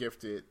on The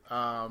Gifted.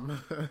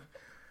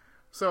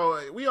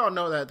 So, we all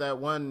know that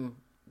one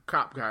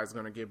cop guy is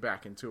going to get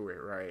back into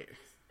it, right?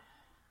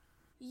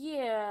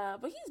 Yeah,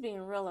 but he's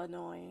being real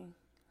annoying.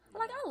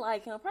 Like, I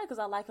like him, probably because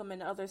I like him in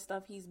the other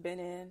stuff he's been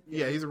in.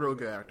 Yeah, he's a real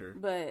good actor.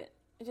 But,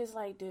 it's just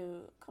like,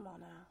 dude, come on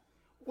now.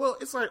 Well,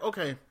 it's like,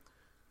 okay,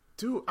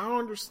 dude, I don't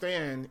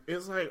understand.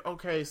 It's like,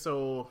 okay,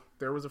 so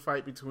there was a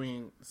fight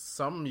between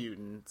some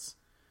mutants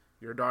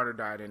your daughter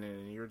died in it,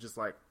 and you're just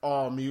like,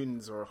 all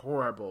mutants are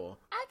horrible.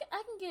 I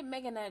can get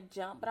making that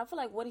jump, but I feel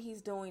like what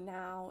he's doing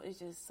now is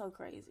just so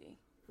crazy.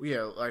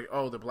 Yeah, like,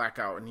 oh, the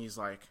blackout, and he's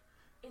like,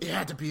 it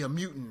had to be a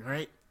mutant,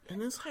 right?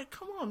 And it's like,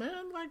 come on,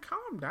 man, like,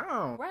 calm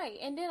down. Right,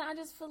 and then I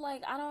just feel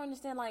like, I don't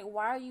understand, like,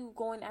 why are you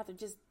going after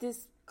just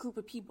this group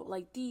of people,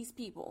 like, these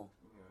people?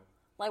 Yeah.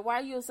 Like, why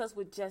are you obsessed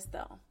with just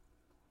them?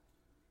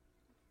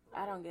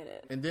 I don't get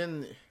it.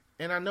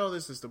 And I know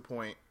this is the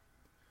point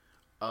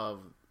of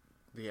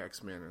the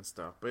X-Men and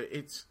stuff, but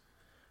it's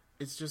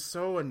just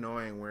so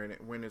annoying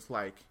when it's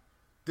like,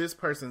 this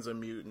person's a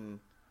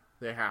mutant,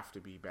 they have to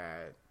be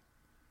bad.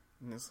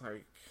 And it's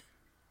like...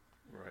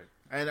 Right.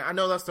 And I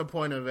know that's the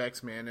point of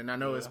X-Men, and I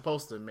know it's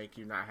supposed to make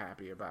you not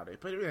happy about it,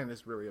 but man,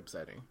 it's really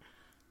upsetting.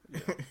 Yeah.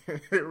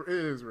 It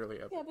is really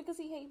upsetting. Yeah, because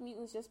he hates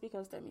mutants just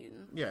because they're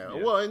mutants. Yeah,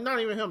 well, and not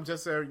even him,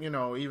 just,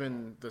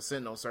 even the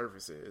Sentinel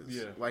services.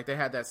 Yeah. Like, they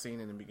had that scene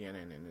in the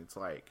beginning, and it's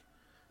like,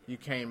 you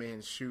came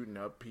in shooting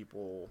up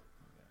people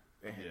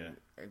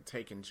and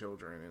taking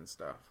children and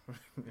stuff.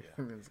 Yeah.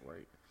 And it's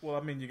like... Well,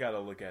 I mean, you got to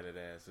look at it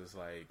as, it's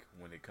like,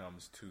 when it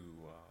comes to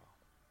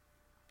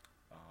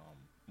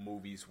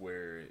movies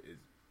where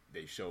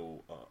they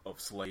show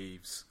of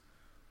slaves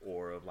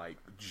or of, like,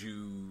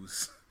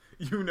 Jews,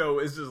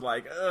 it's just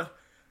like,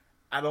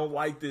 I don't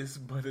like this,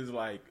 but it's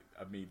like,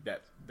 I mean,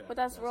 but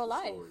that's real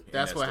life.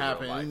 That's what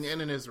happened,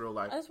 and it is real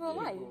life. That's real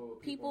life.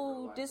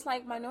 People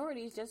dislike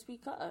minorities just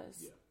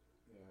because.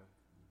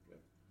 Yeah.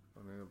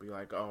 And then it'll be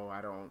like, oh,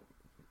 I don't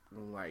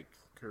like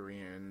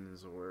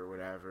Koreans or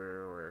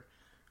whatever, or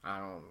I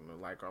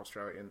don't like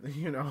Australian,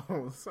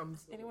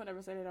 Anyone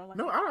ever say they don't like?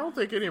 No, I don't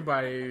think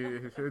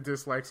anybody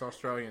dislikes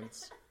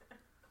Australians.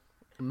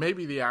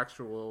 Maybe the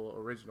actual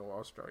original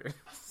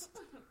Australians.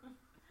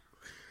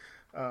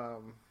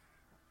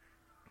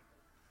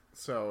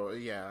 So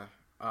yeah,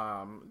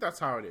 that's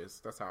how it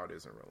is. That's how it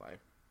is in real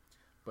life.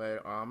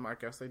 But I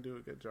guess they do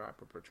a good job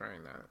of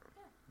portraying that.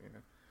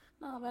 Yeah.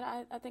 No, but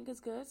I think it's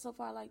good so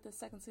far. Like the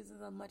second season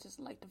as much as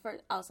like the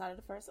first, outside of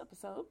the first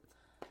episode.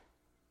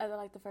 I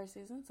like the first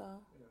season, so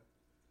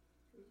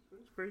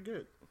it's pretty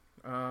good.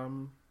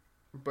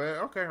 But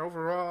okay,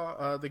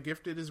 overall, The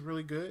Gifted is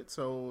really good.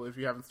 So if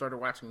you haven't started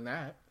watching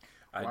that,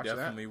 I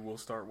definitely will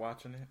start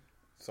watching it.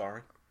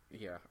 Sorry.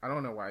 Yeah, I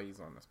don't know why he's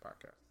on this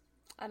podcast.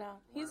 I know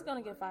he's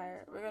gonna get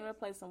fired. We're gonna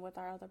replace him with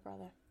our other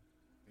brother.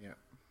 Yeah,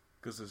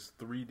 because it's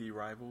 3D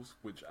Rivals,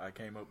 which I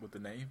came up with the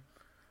name.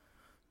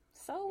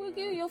 So we'll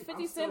give you your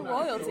 50-cent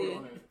royalty.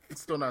 It's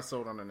still not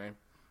sold on the name.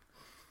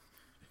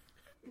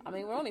 I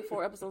mean, we're only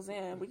 4 episodes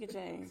in. We can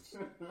change.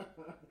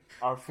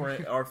 Our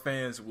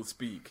fans will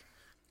speak.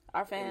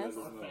 Our fans?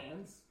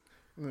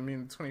 I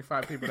mean,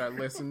 25 people that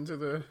listen to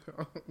the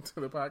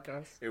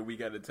podcast. And we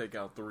got to take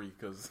out 3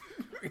 because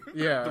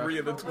 3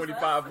 of the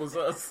 25 was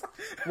us.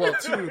 Well,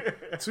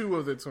 two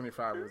of the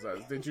 25 was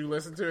us. Did you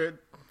listen to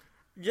it?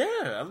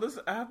 Yeah,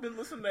 I've been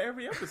listening to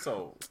every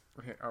episode.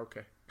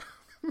 Okay.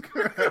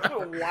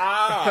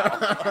 Wow.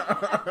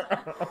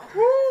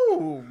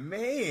 Woo,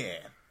 man.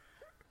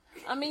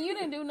 I mean, you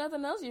didn't do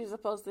nothing else you were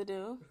supposed to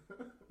do.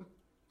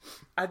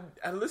 I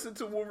listened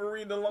to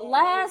Wolverine alone.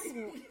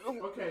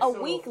 A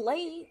week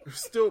late.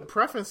 Still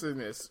prefacing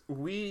this,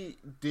 we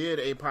did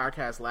a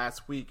podcast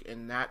last week,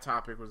 and that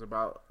topic was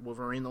about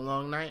Wolverine: The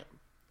Long Night,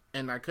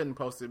 and I couldn't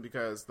post it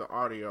because the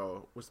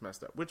audio was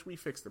messed up, which we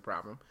fixed the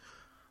problem.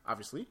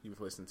 Obviously,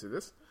 you've listened to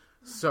this.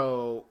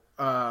 So,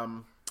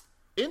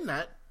 in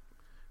that,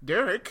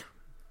 Derek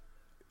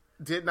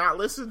did not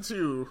listen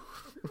to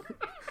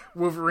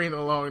Wolverine: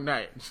 A Long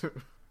Night.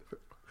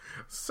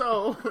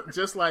 So,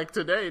 just like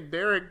today,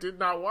 Derek did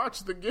not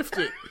watch The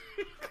Gifted.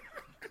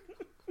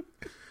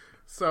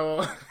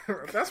 So,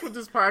 that's what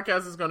this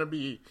podcast is going to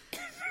be.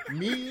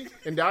 Me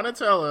and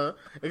Donatella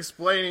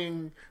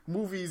explaining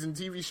movies and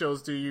TV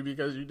shows to you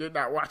because you did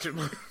not watch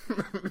them.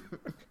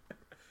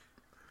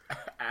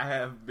 I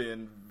have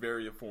been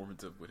very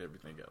informative with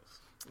everything else.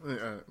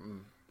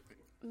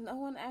 No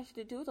one asked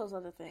you to do those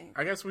other things.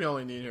 I guess we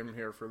only need him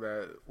here for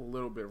that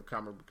little bit of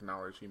comic book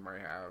knowledge he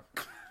might have.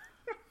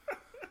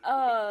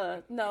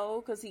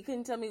 No, because he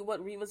couldn't tell me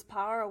what Reva's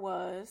power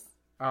was.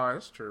 Oh,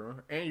 that's true.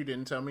 And you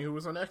didn't tell me who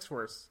was on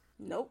X-Force.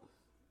 Nope.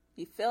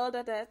 He failed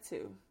at that,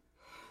 too.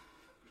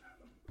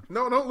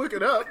 No, don't look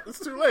it up. It's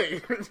too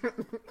late.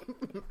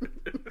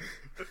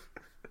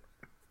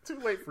 Too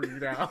late for you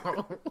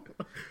now.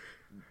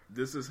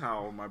 This is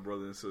how my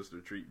brother and sister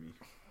treat me.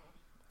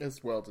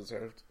 It's well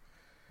deserved.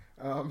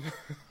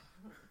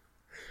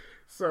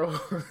 So,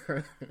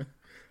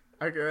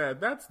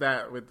 that's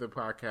that with the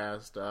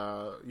podcast.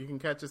 You can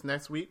catch us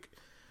next week.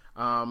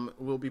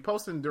 We'll be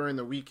posting during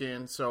the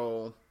weekend,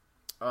 so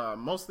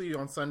mostly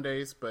on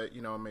Sundays, but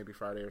maybe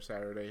Friday or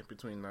Saturday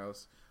between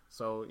those.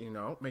 So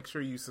make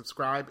sure you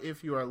subscribe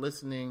if you are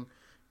listening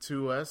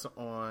to us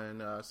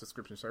on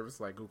subscription service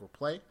like Google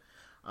Play.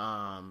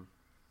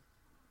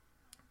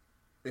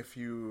 If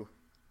you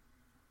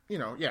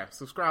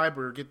subscribe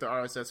or get the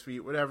RSS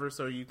feed, whatever,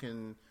 so you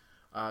can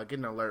get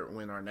an alert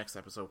when our next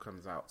episode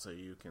comes out, so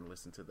you can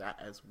listen to that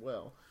as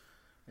well.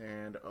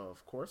 And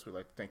of course, we'd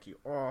like to thank you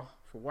all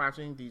for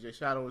watching. DJ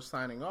Shadow is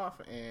signing off,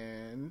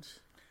 and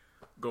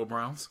Go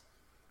Browns.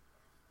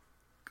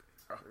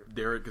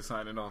 Derek is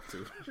signing off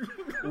too.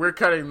 we're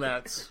cutting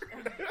that.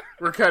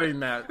 We're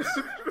cutting that.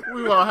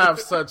 We won't have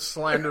such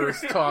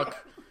slanderous talk.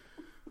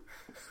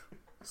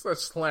 Such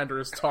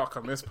slanderous talk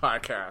on this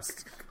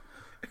podcast.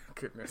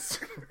 Goodness.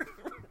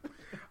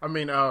 I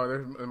mean,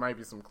 there might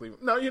be some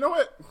Cleveland. No, you know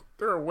what?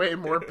 There are way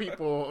more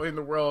people in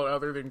the world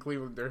other than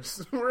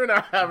Clevelanders. We're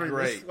not having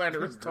this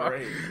slanderous talk.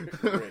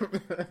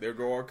 Great. There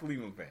go our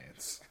Cleveland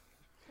fans.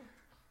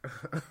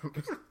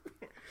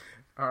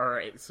 All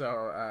right.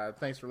 So,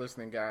 thanks for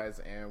listening, guys.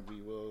 And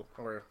we will,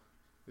 or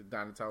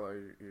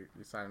Donatella, you're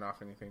signing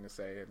off. Anything to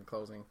say in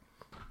closing?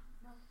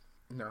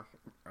 No.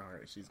 All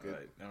right. She's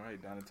good. All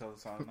right. Donatella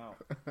signing out.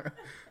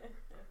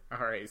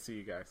 All right. See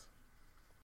you guys.